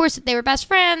mean, of course, they were best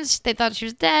friends. They thought she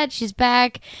was dead. She's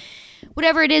back.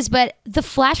 Whatever it is. But the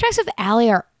flashbacks of Allie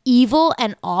are evil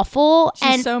and awful.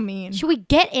 She's and so mean. should we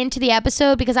get into the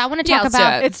episode? Because I want to talk let's do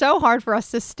about... it. It's so hard for us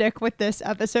to stick with this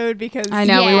episode because I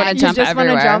know, we Yeah, want to you jump just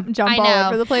everywhere. want to jump I all know.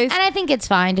 over the place. And I think it's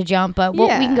fine to jump, but we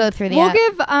can go through the... We'll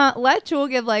give let Jewel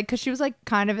give like because she was like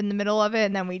kind of in the middle of it,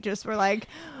 and then we just were like,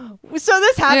 so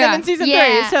this happened Yeah. in season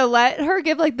Yeah. 3. So let her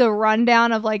give like the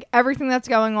rundown of like everything that's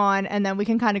going on, and then we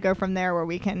can kind of go from there where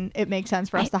we can. It makes sense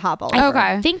for us to hop all over. Okay.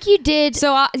 I think you did...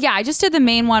 So yeah, I just did the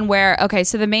main one where, okay,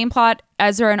 so the main plot,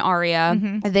 Ezra and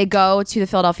Arya, they go to the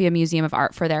Philadelphia Museum of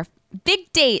Art for their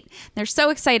big date. They're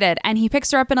so excited, and he picks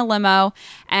her up in a limo,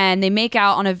 and they make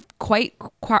out on a quite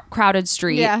crowded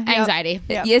street. Yeah, yep. Anxiety.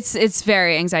 Yep. It's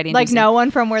very anxiety Like inducing. no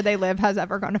one from where they live has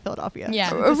ever gone to Philadelphia.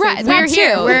 Yeah. Right, We're that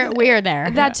here. too. We're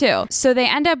there. That too. So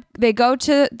they go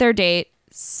to their date.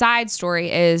 Side story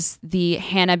is the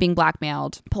Hannah being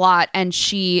blackmailed plot, and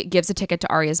she gives a ticket to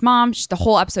Arya's mom. The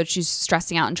whole episode, she's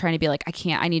stressing out and trying to be like,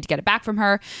 I need to get it back from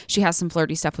her. She has some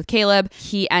flirty stuff with Caleb.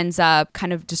 He ends up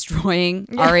kind of destroying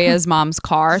Arya's mom's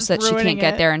car so that she ruining can't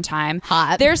get it. there in time.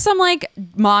 Hot. There's some like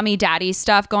mommy daddy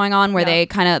stuff going on where they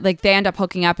kind of like they end up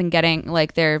hooking up and getting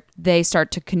like they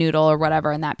start to canoodle or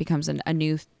whatever, and that becomes a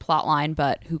new plot line,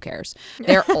 but who cares?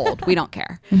 They're old. We don't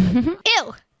care.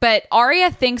 Ew. But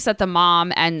Arya thinks that the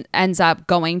mom ends up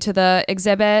going to the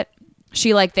exhibit.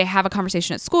 They have a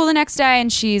conversation at school the next day,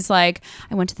 and she's like,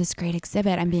 I went to this great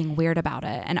exhibit. I'm being weird about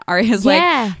it. And Arya's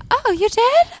Yeah. like, oh, you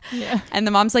did? Yeah. And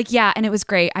the mom's like, yeah, and it was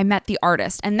great. I met the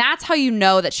artist. And that's how you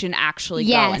know that she didn't actually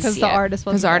go Yes. and 'Cause see the it. artist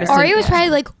wasn't 'Cause the there. artist Arya didn't- was probably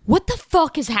like, what the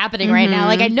fuck is happening right now?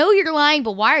 Like, I know you're lying,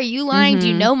 but why are you lying? Do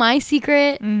you know my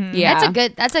secret? Yeah.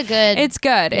 That's a good. It's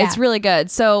good. Yeah. It's really good.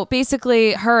 So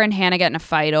basically, her and Hannah get in a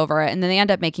fight over it, and then they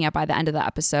end up making up by the end of the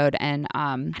episode. And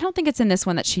I don't think it's in this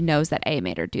one that she knows that A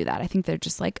made her do that. I think they're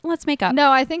just like, let's make up.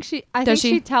 No, I think she Does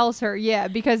she? tells her, yeah,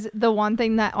 because the one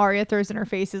thing that Arya throws in her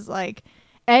face is like,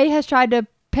 A has tried to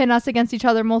pin us against each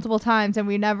other multiple times, and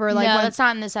we never like. no, went, that's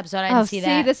not in this episode. I oh, didn't see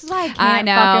that. this is why I can't. I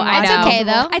know, fucking I watch know. It's okay multiple-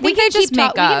 though. I think we they can just keep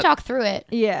talk. make We can up. talk through it.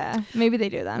 Yeah, maybe they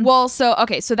do then. Well, so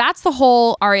that's the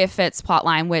whole Arya Fitz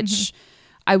plotline, which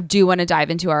I do want to dive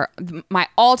into my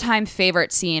all-time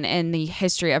favorite scene in the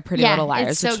history of Pretty Yeah, Little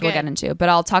Liars, it's so which we'll good. get into. But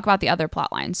I'll talk about the other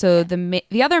plotline. So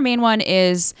the other main one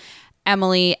is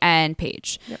Emily and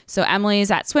Paige. So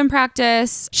Emily's at swim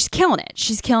practice. She's killing it.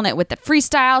 She's killing it with the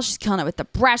freestyle. She's killing it with the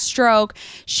breaststroke.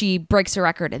 She breaks a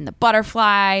record in the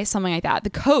butterfly, something like that.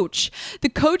 The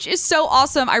coach is so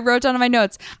awesome. I wrote down in my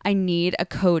notes, I need a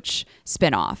coach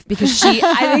spinoff because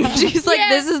I think she's like,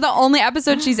 this is the only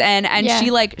episode she's in, and she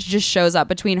like just shows up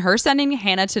between her sending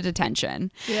Hannah to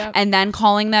detention and then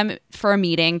calling them for a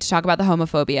meeting to talk about the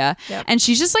homophobia. And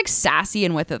she's just like sassy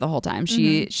and with it the whole time.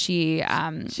 She's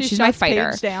my shuts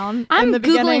fighter. Paige down in I'm the googling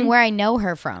beginning. where I know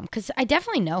her from because I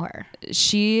definitely know her.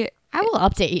 She I will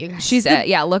update you guys. She's it.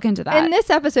 Yeah, look into that. And this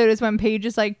episode is when Paige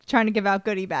is like trying to give out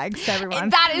goodie bags to everyone.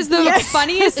 That is the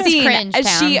funniest It's scene. cringe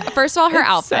As she, town. first of all, her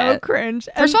outfit. So cringe.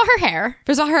 First of all, her hair.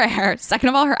 First of all, her hair. Second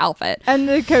of all, her outfit. And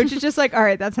the coach is just like, all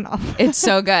right, that's enough. It's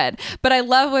so good. But I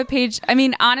love what Paige, I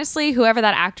mean, honestly, whoever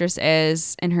that actress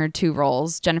is in her 2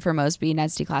 roles, Jennifer Mosby,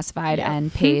 Ned's Declassified,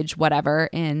 and Paige, whatever,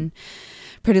 in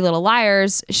Pretty Little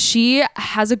Liars, she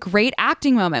has a great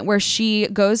acting moment where she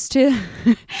goes to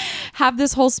have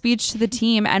this whole speech to the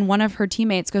team, and one of her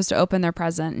teammates goes to open their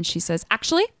present, and she says,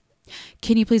 actually,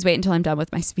 can you please wait until I'm done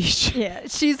with my speech? Yeah,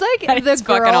 she's like That the is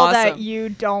fucking girl awesome. that you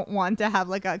don't want to have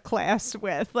like a class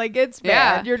with. Like, it's bad.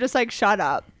 Yeah. You're just like, shut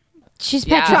up. She's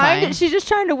Yeah. petrifying. She's just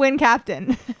trying to win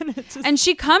captain. It's just- And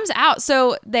she comes out.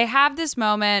 So they have this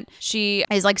moment. She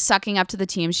is like sucking up to the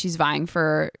team. She's vying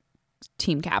for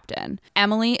team captain.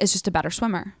 Emily is just a better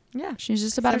swimmer. yeah, She's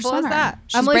just a better simple swimmer. as that.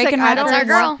 She's Emily's breaking like, I records. don't That's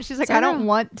our want. girl. She's like, That's I our don't girl.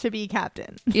 want to be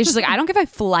captain. Yeah, she's like, I don't give a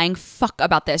flying fuck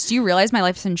about this. Do you realize my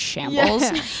life's in shambles?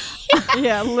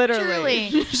 Yeah, literally.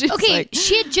 Truly. She's Okay, like-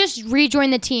 she had just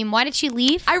rejoined the team. Why did she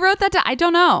leave? I wrote that down. I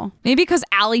don't know. Maybe because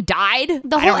Allie died.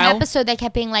 The I whole don't know. episode, they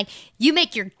kept being like, "You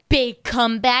make your big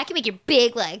comeback. You make your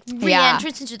big like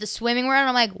re-entrance into the swimming world." And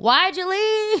I'm like, "Why'd you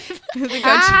leave?"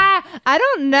 I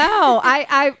don't know.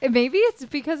 I maybe it's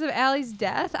because of Allie's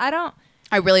death.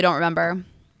 I really don't remember.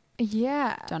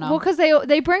 Yeah. Don't know. Well, because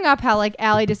they bring up how like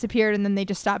Allie disappeared and then they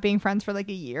just stopped being friends for like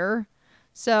a year.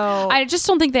 So I just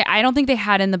don't think I don't think they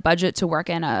had in the budget to work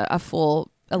in a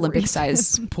full Olympic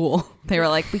size pool. They were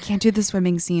like, we can't do the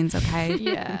swimming scenes, okay?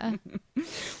 yeah,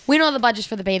 We don't have the budgets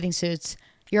for the bathing suits.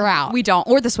 You're out. We don't.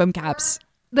 Or the swim caps.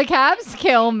 the cabs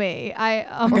kill me.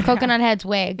 or Coconut Head's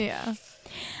wig. Yeah.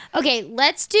 Okay,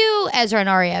 let's do Ezra and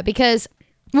Arya because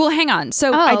Well, hang on.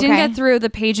 So Oh, I didn't okay. get through the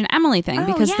Paige and Emily thing Oh,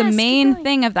 because the yes, keep main going.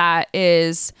 thing of that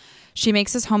is she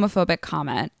makes this homophobic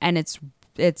comment and it's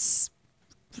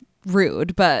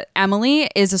rude, but Emily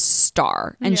is a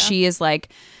star and Yeah. she is like,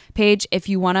 Paige, if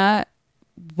you want to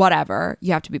whatever,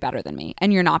 you have to be better than me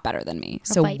and you're not better than me.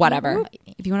 So fight me, whatever. fight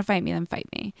me. If you want to fight me, then fight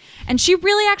me. And she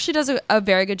really actually does a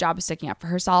very good job of sticking up for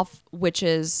herself, which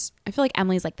is, I feel like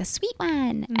Emily's like the sweet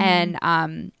one. And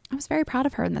I was very proud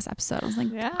of her in this episode. I was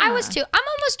like, Yeah. I was too. I'm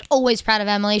almost always proud of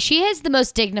Emily. She is the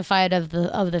most dignified of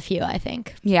the few, I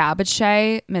think. yeah, but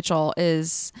Shay Mitchell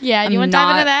is. Yeah, do you I'm wanna dive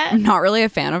into not- that? I'm not really a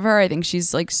fan of her. I think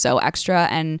she's like so extra,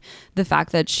 and the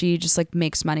fact that she just like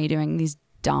makes money doing these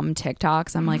dumb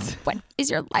TikToks. I'm like, what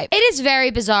is your life? It is very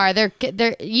bizarre.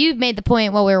 You made the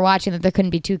point while we were watching that there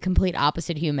couldn't be two complete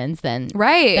opposite humans. Then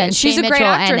Right, Then she's Shay a great Mitchell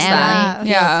and actress.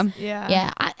 Emily. Then, yeah.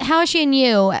 Yeah. yeah, how is she in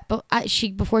you?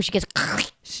 Before she gets.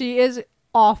 She is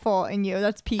awful in you.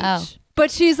 That's Peach. Oh. But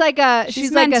she's like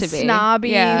she's like meant a to be. snobby.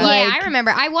 Yeah. Yeah, like- I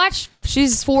remember. I watched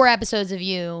She's 4 episodes of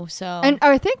You. So And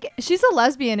I think she's a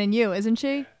lesbian in you, isn't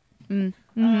she?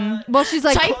 Mm-hmm. Well, she's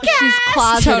like Typecast! she's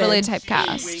closeted. totally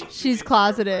typecast. She's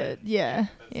closeted. Yeah.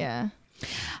 Yeah.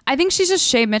 I think she's just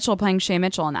Shay Mitchell playing Shay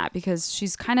Mitchell in that because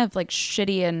she's kind of like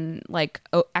shitty and like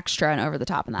extra and over the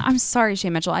top in that. I'm sorry,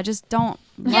 Shay Mitchell. I just don't.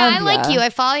 yeah, love I like ya. you. I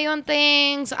follow you on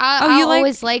things. you I like-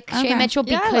 always like Shay okay. Mitchell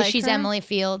Yeah, I because like she's her. Emily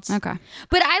Fields. Okay.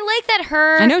 But I like that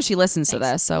her. I know she listens to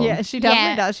this, so Yeah, she definitely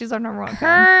Yeah. does. She's our number one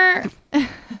fan. Her.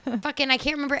 Fucking, I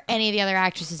can't remember any of the other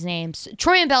actresses' names.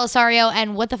 Troy and Belisario,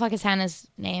 and what the fuck is Hannah's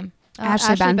name?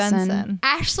 Ashley Benson.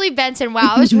 Ashley Benson.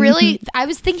 Wow, I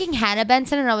was thinking Hannah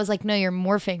Benson, and I was like, no, you're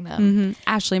morphing them.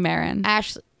 Ashley Marin.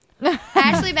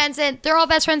 Ashley Benson. They're all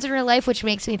best friends in real life, which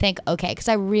makes me think, okay, because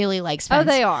I really like Spence. Oh,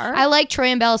 they are? I like Troy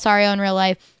and Belisario in real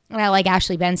life, and I like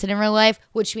Ashley Benson in real life,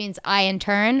 which means I, in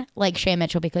turn, like Shay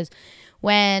Mitchell, because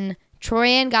when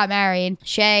Troyan got married,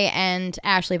 Shay and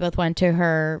Ashley both went to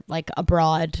her, like,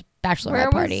 abroad bachelorette Where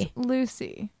party. was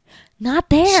Lucy? Not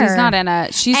there. She's not in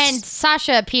a. She's And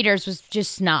Sasha Peters was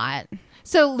just not.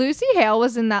 So Lucy Hale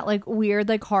was in that like weird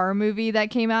like horror movie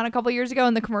that came out a couple years ago,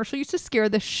 and the commercial used to scare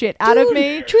the shit out of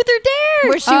me. Truth or Dare.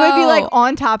 Where she would be like Oh.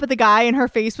 on top of the guy and her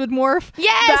face would morph.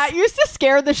 Yes! That used to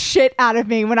scare the shit out of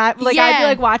me when I'd be Yeah.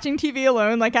 like watching TV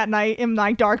alone like at night in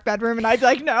my dark bedroom, and I'd be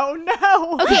like, no.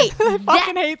 Okay, I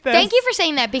fucking hate this. Thank you for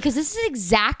saying that, because this is the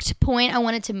exact point I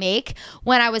wanted to make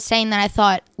when I was saying that I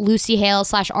thought Lucy Hale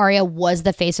 / Arya was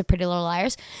the face of Pretty Little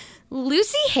Liars.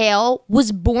 Lucy Hale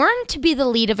was born to be the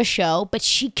lead of a show, but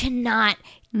she cannot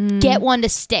get one to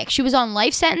stick. She was on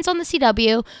Life Sentence on the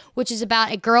CW, which is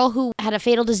about a girl who had a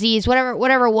fatal disease, whatever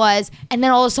it was, and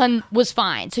then all of a sudden was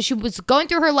fine. So she was going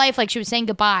through her life like she was saying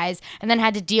goodbyes, and then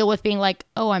had to deal with being like,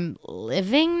 oh, I'm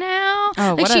living now.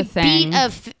 Oh, like what she a thing.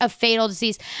 beat a fatal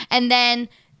disease, and then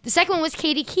The second one was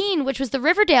Katie Keene, which was the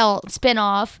Riverdale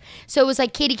spinoff. So it was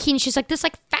like Katie Keene. She's like this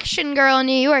like fashion girl in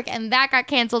New York, and that got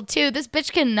canceled too. This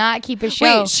bitch cannot keep a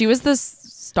show. Wait, she was the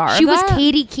star. She of was that?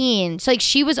 Katie Keene. So like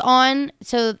she was on.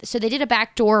 So they did a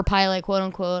backdoor pilot, quote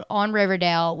unquote, on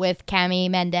Riverdale with Cami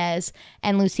Mendez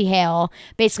and Lucy Hale,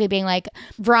 basically being like,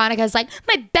 Veronica's like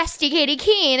my bestie Katie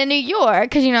Keene in New York,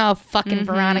 because you know how fucking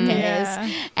Veronica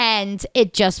is, and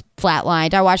it just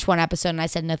flatlined. I watched one episode and I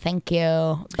said no, thank you.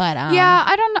 But Yeah,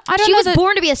 I don't know. she know was that,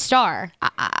 born to be a star.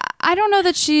 I don't know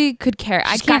that she could carry.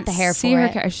 I She's can't got the hair see for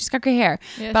her. it. She's got great hair,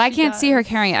 Yeah, but I she can't see her does.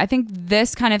 carrying it. I think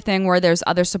this kind of thing where there's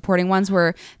other supporting ones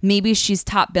where maybe she's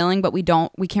top billing, but we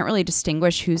can't really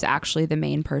distinguish who's actually the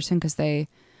main person because they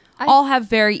all have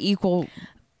very equal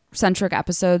centric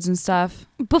episodes and stuff.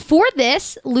 Before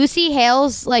this, Lucy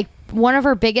Hale's like one of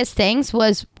her biggest things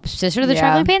was Sister of the Yeah.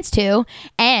 Traveling Pants 2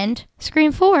 and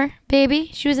Scream 4, baby.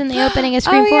 She was in the opening of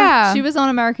Scream 4. Yeah, She was on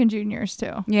American Juniors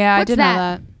too, yeah, I What's did that? know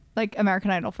that. like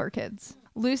American Idol for kids.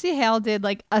 Lucy Hale did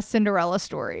like a Cinderella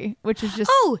story, which is just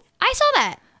Oh, I saw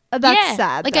that. that's yeah,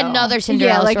 sad. like though. another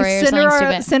Cinderella like story or something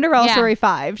stupid. Cinderella Yeah. Story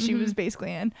 5. She was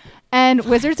basically in, and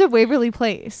Wizards of Waverly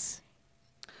Place.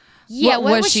 Yeah,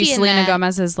 what was she in Selena that?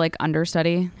 Gomez's like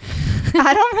understudy?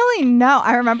 I don't really know.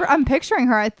 I'm picturing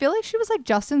her. I feel like she was like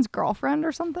Justin's girlfriend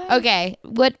or something. Okay,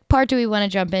 what part do we want to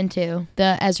jump into?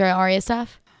 The Ezra Arya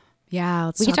stuff?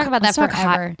 Yeah, We can talk about that let's talk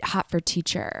forever. Hot for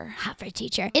teacher. Hot for a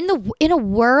teacher. In a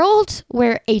world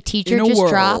where a teacher In a just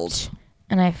world. dropped,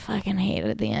 and I fucking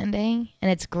hated the ending, and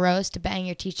it's gross to bang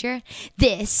your teacher.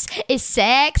 This is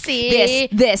sexy.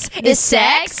 This is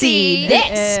sexy.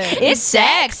 This is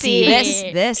sexy.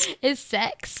 This. is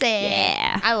sexy.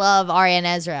 Yeah. I love Arya and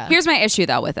Ezra. Here's my issue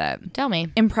though with it. Tell me.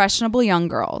 Impressionable young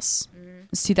girls.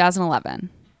 It's 2011.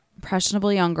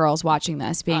 Impressionable young girls watching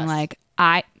this, being like,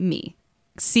 me.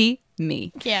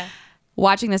 Yeah.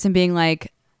 Watching this and being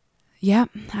like, yeah,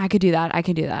 I could do that. I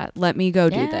can do that. Let me go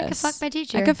do Yeah, this. I could fuck my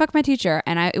teacher. I could fuck my teacher,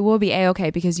 and it will be A-okay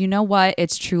because you know what?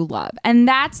 It's true love. And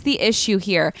that's the issue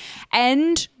here.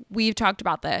 And we've talked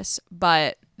about this,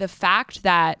 but the fact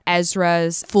that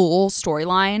Ezra's full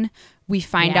storyline, we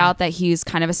find out that he's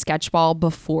kind of a sketchball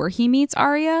before he meets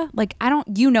Arya. Like,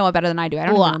 you know it better than I do. I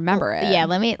don't even remember it. Yeah,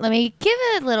 let me give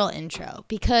it a little intro,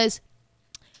 because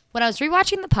when I was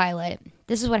rewatching the pilot,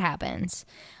 this is what happens.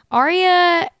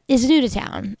 Arya is new to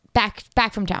town, back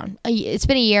from town. It's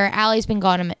been a year. Allie's been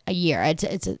gone a year. It's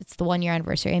the 1 year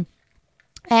anniversary,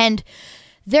 and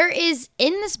there is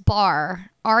in this bar.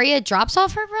 Arya drops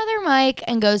off her brother Mike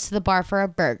and goes to the bar for a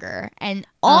burger. And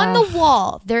on the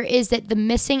wall there is the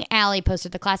missing Allie poster,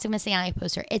 the classic missing Allie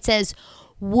poster. It says,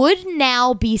 "Would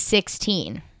now be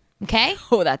 16." Okay.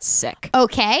 Oh, that's sick.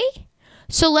 Okay.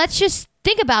 So let's just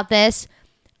think about this.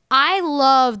 I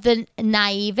love the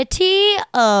naivety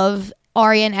of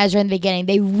Arya and Ezra in the beginning.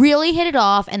 They really hit it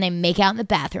off, and they make out in the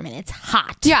bathroom, and it's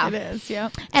hot. Yeah. It is. Yeah.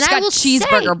 And She's I got will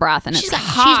cheeseburger say, breath, and she's it's got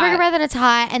hot. cheeseburger breath, and it's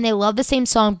hot, and they love the same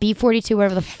song, B42,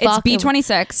 whatever the fuck. It's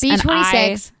B26. And I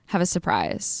B26. have a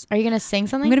surprise. Are you gonna sing I'm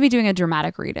something? going to be doing a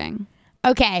dramatic reading.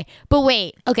 Okay, but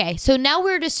wait. Okay, so now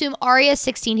we're to assume Arya's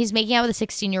 16. He's making out with a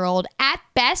 16-year-old. At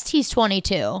best, he's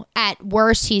 22. At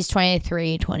worst, he's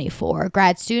 23, 24.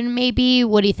 Grad student, maybe.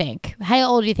 What do you think? How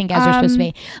old do you think Ezra's supposed to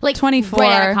be? Like 24.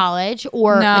 right out of college,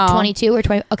 or No. like 22 or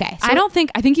 20? Okay, so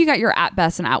I think you got your at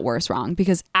best and at worst wrong,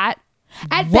 because at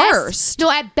at worst, best,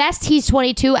 no. At best, he's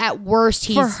 22. At worst,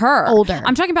 he's for her older.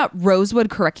 I'm talking about Rosewood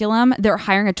curriculum. They're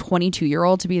hiring a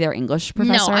 22-year-old to be their English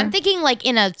professor. No, I'm thinking like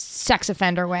in a sex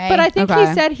offender way. But I think Okay.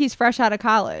 he said he's fresh out of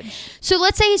college. So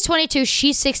let's say he's 22,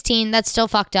 she's 16. That's still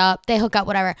fucked up. They hook up,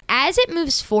 whatever. As it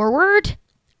moves forward,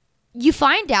 you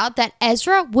find out that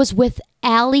Ezra was with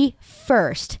Allie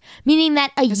first, meaning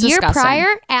that a It's year disgusting.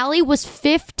 prior, Allie was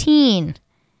 15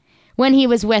 when he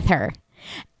was with her.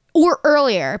 Or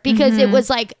earlier, because it was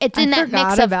like it's in that forgot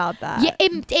mix of about that. Yeah,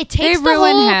 it takes the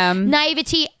ruin whole him.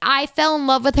 naivety. I fell in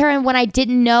love with her, and when I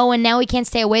didn't know, and now we can't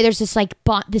stay away. There's this like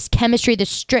this chemistry,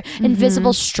 this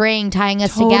invisible string tying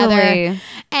us together. Totally.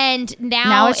 And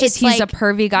Now it's just he's like, a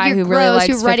pervy guy you're who really gross, likes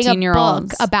you're writing a 15-year-olds.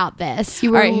 book about this.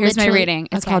 All right, here's my literally- reading.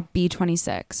 It's Okay. called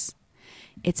B26.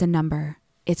 It's a number.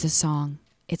 It's a song.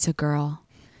 It's a girl.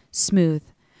 Smooth.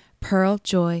 Pearl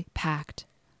joy packed.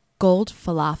 Gold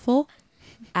falafel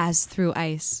as through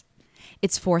ice.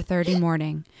 It's 4:30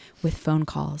 morning with phone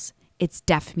calls. It's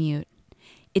deaf mute.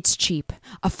 It's cheap.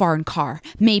 A foreign car.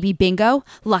 Maybe bingo.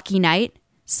 Lucky night.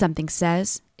 Something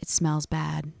says it smells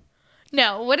bad.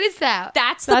 No, what is that?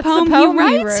 That's the That's the poem, poem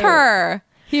he he writes wrote. her.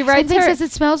 He writes Something her. says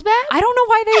it smells bad. I don't know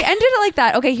why they ended it like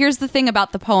that. Okay, here's the thing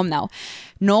about the poem though.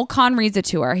 Noel Kahn reads it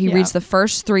to her. He reads the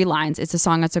first 3 lines. It's a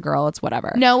song, it's a girl, it's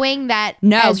whatever. Knowing that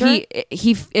No, Ezra?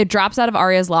 it drops out of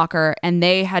Arya's locker and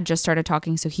they had just started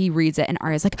talking, so he reads it and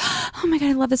Arya's like, oh my God,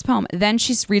 I love this poem. Then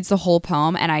she reads the whole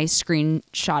poem and I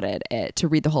screenshotted it to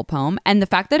read the whole poem. And the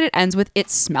fact that it ends with it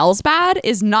smells bad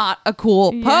is not a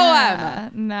cool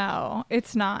poem. No,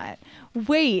 it's not.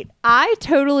 Wait, I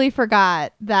totally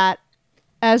forgot that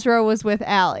Ezra was with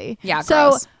Allie. Yeah, so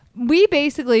gross. we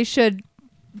basically should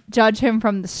judge him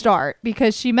from the start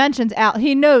because she mentions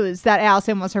he knows that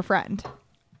Allison was her friend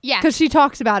Yeah. because she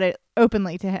talks about it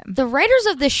openly to him. The writers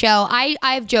of the show,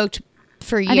 I've joked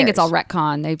for years. I think it's all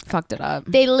retcon. They fucked it up.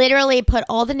 They literally put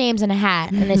all the names in a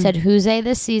hat and they said, who's A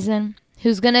this season?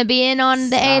 Who's going to be in on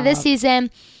the A this season?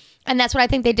 And that's what I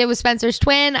think they did with Spencer's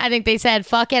twin. I think they said,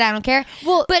 fuck it, I don't care.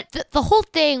 Well, but the whole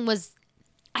thing was,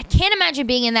 I can't imagine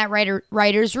being in that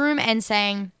writer's room and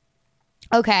saying,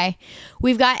 okay,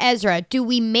 we've got Ezra. Do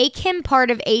we make him part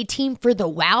of A-Team for the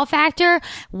wow factor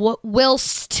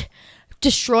whilst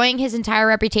destroying his entire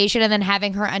reputation and then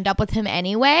having her end up with him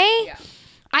anyway? Yeah.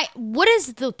 What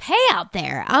is the payout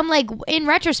there? I'm like, in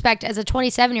retrospect, as a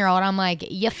 27-year-old, I'm like,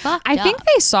 you fucked up. I think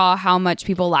they saw how much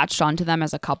people latched onto them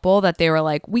as a couple that they were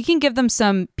like, we can give them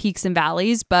some peaks and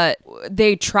valleys, but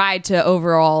they tried to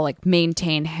overall like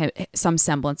maintain some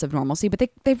semblance of normalcy, but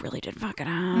they really did fuck it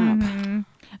up. Mm-hmm.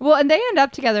 Well, and they end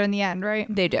up together in the end, right?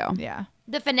 They do. Yeah.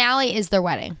 The finale is their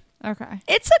wedding. Okay.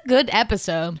 It's a good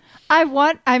episode.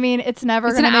 It's never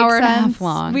It's going to an make hour and a sense. half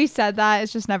long. We said that.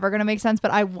 It's just never going to make sense, but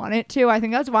I want it to. I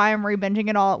think that's why I'm re-binging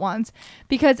it all at once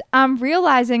because I'm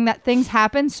realizing that things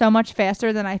happen so much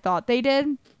faster than I thought they did.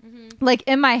 Mm-hmm. Like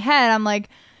in my head, I'm like,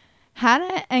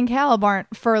 Hannah and Caleb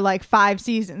aren't for like 5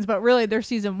 seasons, but really they're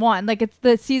season 1. Like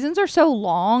the seasons are so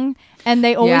long and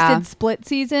they always did split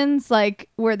seasons, like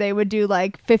where they would do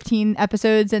like 15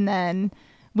 episodes and then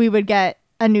we would get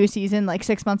a new season like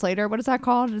 6 months later. What is that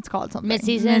called? It's called something.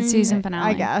 Mid-season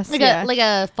finale. I guess. Like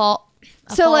a fall.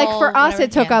 So like for us,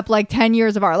 it took up like 10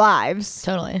 years of our lives.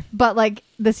 Totally. But like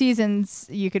the seasons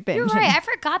you could binge. You're right. I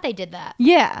forgot they did that.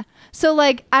 Yeah. So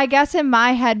like I guess in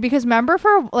my head, because remember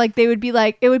for like it would be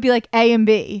like A and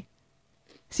B.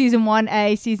 Season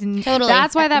 1A, season. Totally.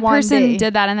 That's why that 1B. person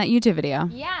did that in that YouTube video.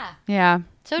 Yeah. Yeah.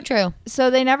 So true. So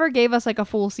they never gave us like a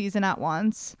full season at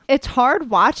once. It's hard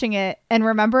watching it and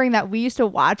remembering that we used to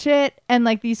watch it and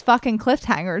like these fucking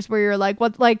cliffhangers where you're like,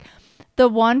 what, like the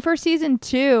one for season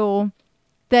 2,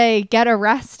 they get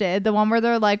arrested. The one where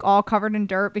they're like all covered in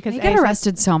dirt because They get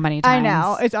arrested so many times. I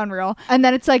know, it's unreal. And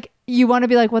then it's like you want to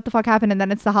be like, what the fuck happened? And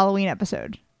then it's the Halloween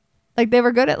episode. Like they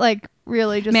were good at like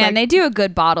really just Man, like, they do a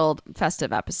good bottled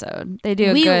festive episode. They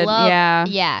do a good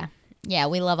Yeah,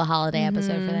 we love a holiday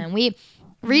episode for them. We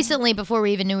recently, before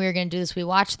we even knew we were going to do this, we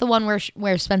watched the one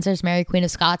where Spencer's Mary Queen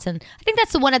of Scots, and I think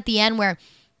that's the one at the end where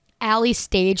Allie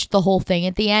staged the whole thing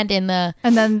at the end in the.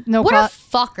 And then what a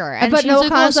fucker! And but she's no like,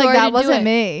 Khan's sorry, like I that didn't do wasn't it.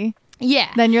 me.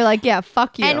 Yeah. Then you're like, yeah,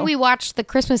 fuck you. And we watched the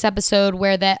Christmas episode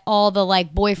where that all the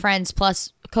like boyfriends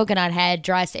plus Coconut Head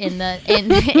dressed in the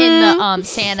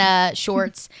Santa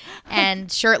shorts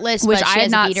and shirtless, which but she I had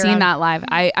has a not beater seen on. that live.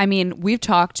 I mean, we've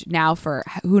talked now for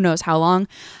who knows how long.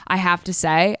 I have to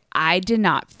say, I did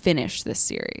not finish this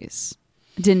series.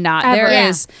 Did not.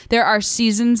 Ever. There are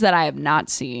seasons that I have not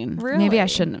seen. Really? Maybe I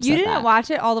shouldn't have said You didn't that. watch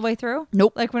it all the way through?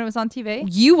 Nope. Like when it was on TV?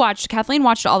 Kathleen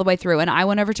watched it all the way through, and I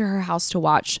went over to her house to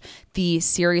watch the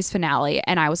series finale,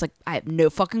 and I was like, I have no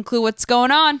fucking clue what's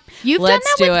going on. You've Let's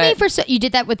done that do with it. me you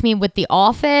did that with me with The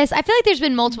Office. I feel like there's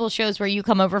been multiple shows where you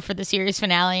come over for the series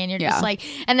finale and you're just like,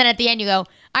 and then at the end you go,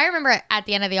 I remember at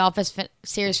the end of The Office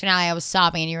series finale, I was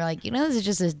sobbing and you were like, you know, this is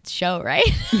just a show, right?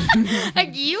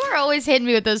 Like you were always hitting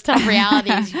me with those tough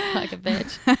realities, you fucking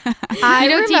bitch. I You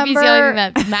know, TV's the only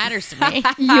remember thing that matters to me.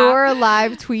 your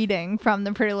live tweeting from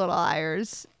the Pretty Little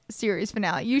Liars series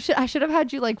finale. I should have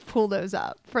had you like pull those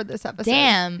up for this episode.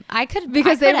 Damn, I could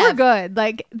Because I they could were have. good.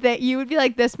 Like that you would be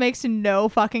like, this makes no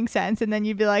fucking sense. And then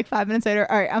you'd be like 5 minutes later,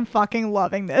 all right, I'm fucking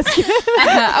loving this.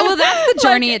 Well, that's the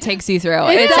journey it takes you through.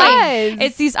 It It's does. like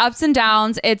it's these ups and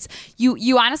downs. It's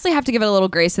you honestly have to give it a little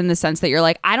grace in the sense that you're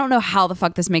like, I don't know how the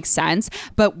fuck this makes sense,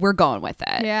 but we're going with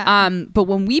it. Yeah. But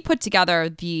when we put together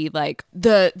the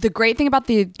great thing about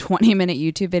the 20-minute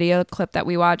YouTube video clip that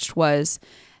we watched was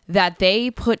that they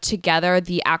put together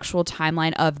the actual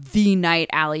timeline of the night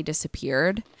Allie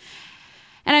disappeared.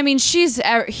 And I mean, she's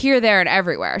here, there, and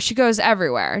everywhere. She goes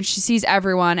everywhere, and she sees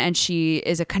everyone, and she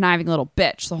is a conniving little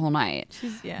bitch the whole night.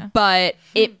 But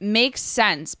it makes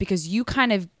sense because you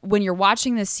kind of, when you're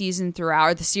watching this season throughout,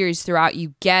 or the series throughout,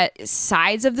 you get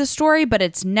sides of the story, but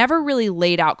it's never really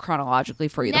laid out chronologically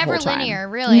for you the whole time. Never linear,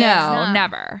 really. No,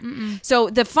 never. So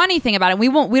the funny thing about it, we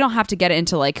don't have to get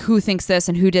into like who thinks this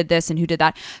and who did this and who did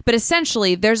that, but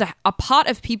essentially there's a pot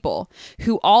of people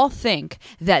who all think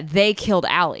that they killed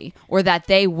Allie, or that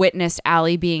they witnessed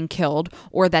Allie being killed,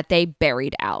 or that they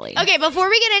buried Allie. Okay, before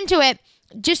we get into it,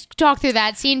 just talk through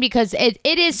that scene because it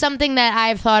is something that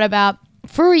I've thought about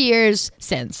for years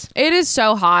since. It is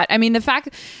so hot. I mean, the fact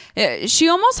she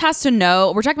almost has to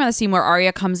know. We're talking about the scene where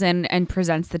Arya comes in and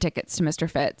presents the tickets to Mr.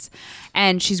 Fitz,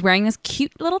 and she's wearing this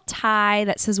cute little tie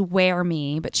that says "Wear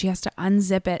Me," but she has to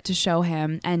unzip it to show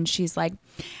him, and she's like,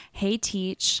 "Hey,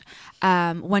 Teach,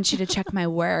 want you to check my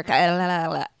work."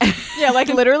 Yeah, like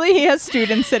literally he has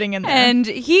students sitting in there. And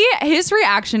his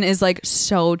reaction is like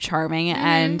so charming,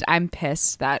 and I'm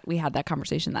pissed that we had that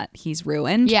conversation that he's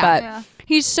ruined. But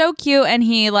he's so cute, and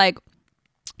he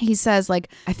says like,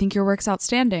 "I think your work's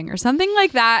outstanding," or something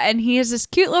like that, and he has this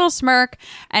cute little smirk,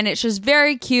 and it's just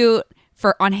very cute.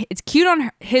 It's cute on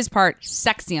his part,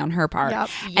 sexy on her part. Yep.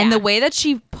 And the way that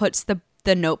she puts the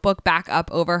notebook back up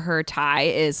over her tie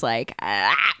is like,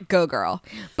 go girl.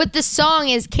 But the song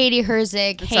is Katie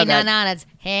Herzig, Hey so Na good. Na. It's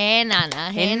Hey Na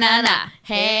Na, Hey Na Na,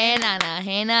 Hey Na Na,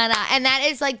 Hey Na Na. And that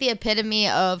is like the epitome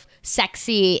of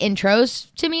sexy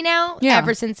intros to me now,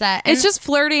 ever since that. It's just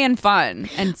flirty and fun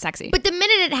and sexy. But the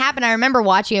minute it happened, I remember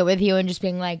watching it with you and just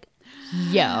being like,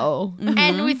 yo.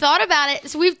 And we thought about it.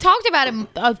 So we've talked about it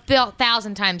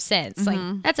 1,000 times since.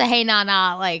 Like, that's a hey na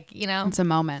na, like, you know. It's a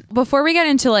moment. Before we get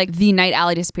into like the night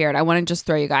Allie disappeared, I want to just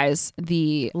throw you guys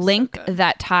the link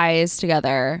that ties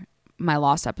together my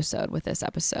Lost episode with this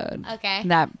episode. Okay.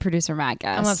 That producer Matt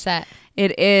guessed. I'm upset.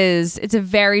 It's a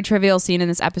very trivial scene in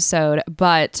this episode,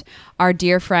 but our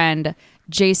dear friend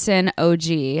Jason OG,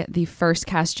 the first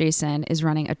cast Jason, is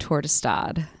running a tour de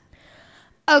stade.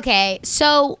 Okay,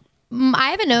 so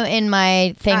I have a note in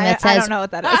my thing that says I don't know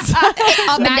what that is.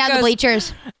 up and down the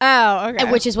bleachers. Oh, okay.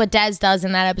 Which is what Des does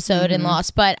in that episode in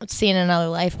Lost, but seeing another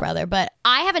life, brother. But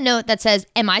I have a note that says,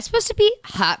 am I supposed to be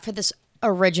hot for this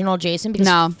original Jason? Because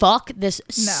No. fuck this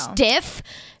stiff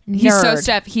nerd. He's so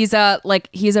stiff.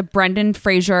 He's a Brendan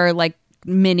Fraser like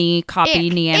mini copy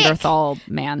Neanderthal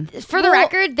man. For the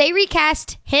record, they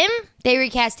recast him, they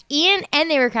recast Ian, and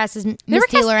they recast as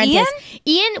Misty Laurentiis.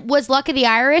 Ian was Lucky the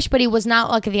Irish, but he was not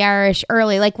Lucky the Irish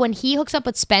early. Like when he hooks up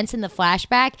with Spence in the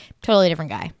flashback, totally different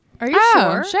guy. Are you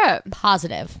sure? Shit.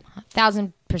 Positive.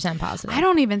 1,000% positive. I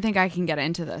don't even think I can get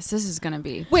into this. This is going to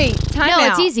be Wait, time No, out.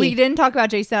 it's easy. We didn't talk about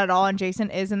Jason at all, and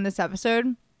Jason is in this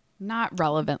episode. not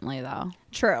relevantly though.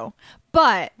 True.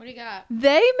 But What do you got?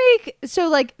 they make so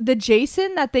like the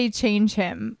Jason that they change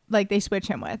him, like they switch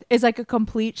him with, is like a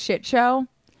complete shit show.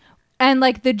 And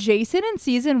like the Jason in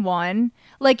season 1,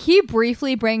 like he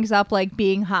briefly brings up like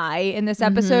being high in this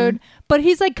episode, but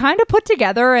he's like kind of put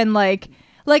together and like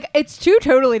it's two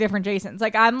totally different Jasons.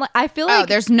 Like I feel like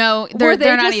there's no they're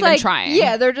not just, even like, trying.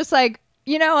 Yeah, they're just like,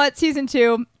 you know what, season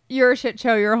 2, you're a shit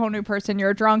show, you're a whole new person, you're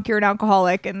a drunk, you're an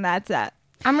alcoholic, and that's it.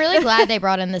 I'm really glad they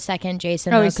brought in the second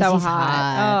Jason. Oh, though, he's 'cause so he's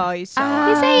hot. Oh, he's so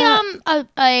hot. He's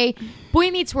a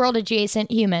Boy Meets World adjacent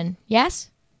human. Yes,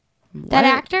 that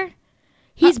actor.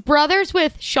 He's brothers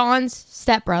with Sean's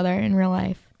stepbrother in real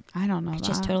life. I don't know. I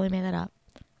just totally made that up.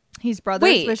 He's brothers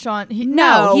Wait, with Sean.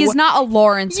 No, he's not a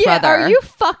Lawrence brother. Are you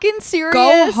fucking serious?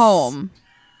 Go home.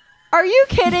 Are you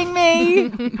kidding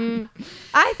me?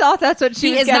 I thought that's what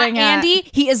she He was is not getting at. Andy.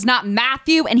 He is not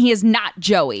Matthew, and he is not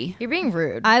Joey. You're being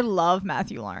rude. I love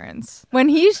Matthew Lawrence. When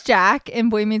he's Jack in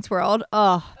Boy Meets World,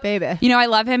 oh, baby. You know, I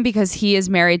love him because he is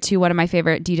married to one of my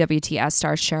favorite DWTS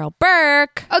stars, Cheryl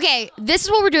Burke. Okay, this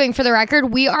is what we're doing for the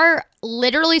record. We are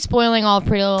literally spoiling all of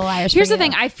Pretty Little Liars. Here's for the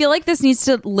you. thing. I feel like this needs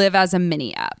to live as a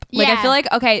mini up. Like, I Yeah, feel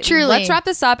like, okay, truly. let's wrap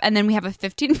this up, and then we have a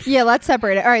 15... Yeah, let's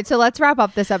separate it. All right, so let's wrap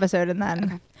up this episode and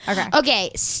then... Okay.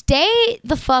 Okay, stay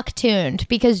the fuck tuned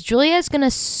because Julia's gonna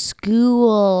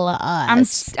school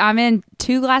us. I'm in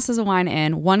 2 glasses of wine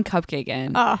in, 1 cupcake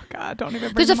in. Oh, God, don't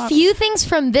even bring There's them a up. few things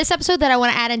from this episode that I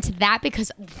want to add into that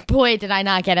because boy, did I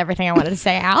not get everything I wanted to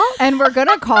say out. And we're going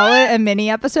to call it a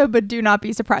mini episode, but do not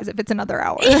be surprised if it's another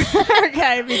hour.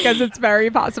 Okay, because it's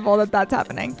very possible that that's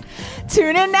happening.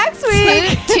 Tune in next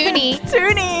week. Toonie.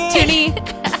 Toonie. Toonie.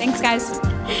 Thanks, guys.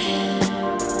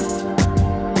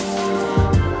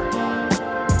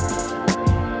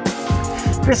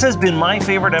 This has been my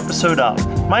favorite episode of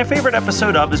My Favorite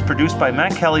Episode Of is produced by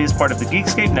Matt Kelly as part of the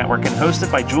Geekscape Network and hosted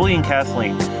by Julie and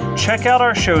Kathleen. Check out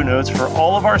our show notes for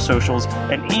all of our socials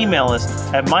and email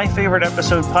us at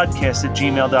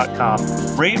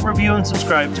myfavoriteepisodepodcast@gmail.com. Rate, review, and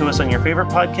subscribe to us on your favorite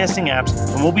podcasting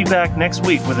apps, and we'll be back next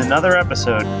week with another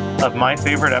episode of My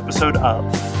Favorite Episode Of.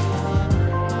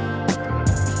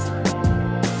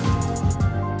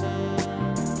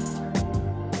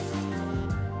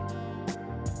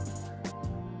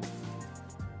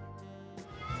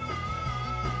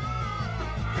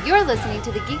 You're listening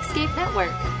to the Geekscape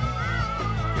Network.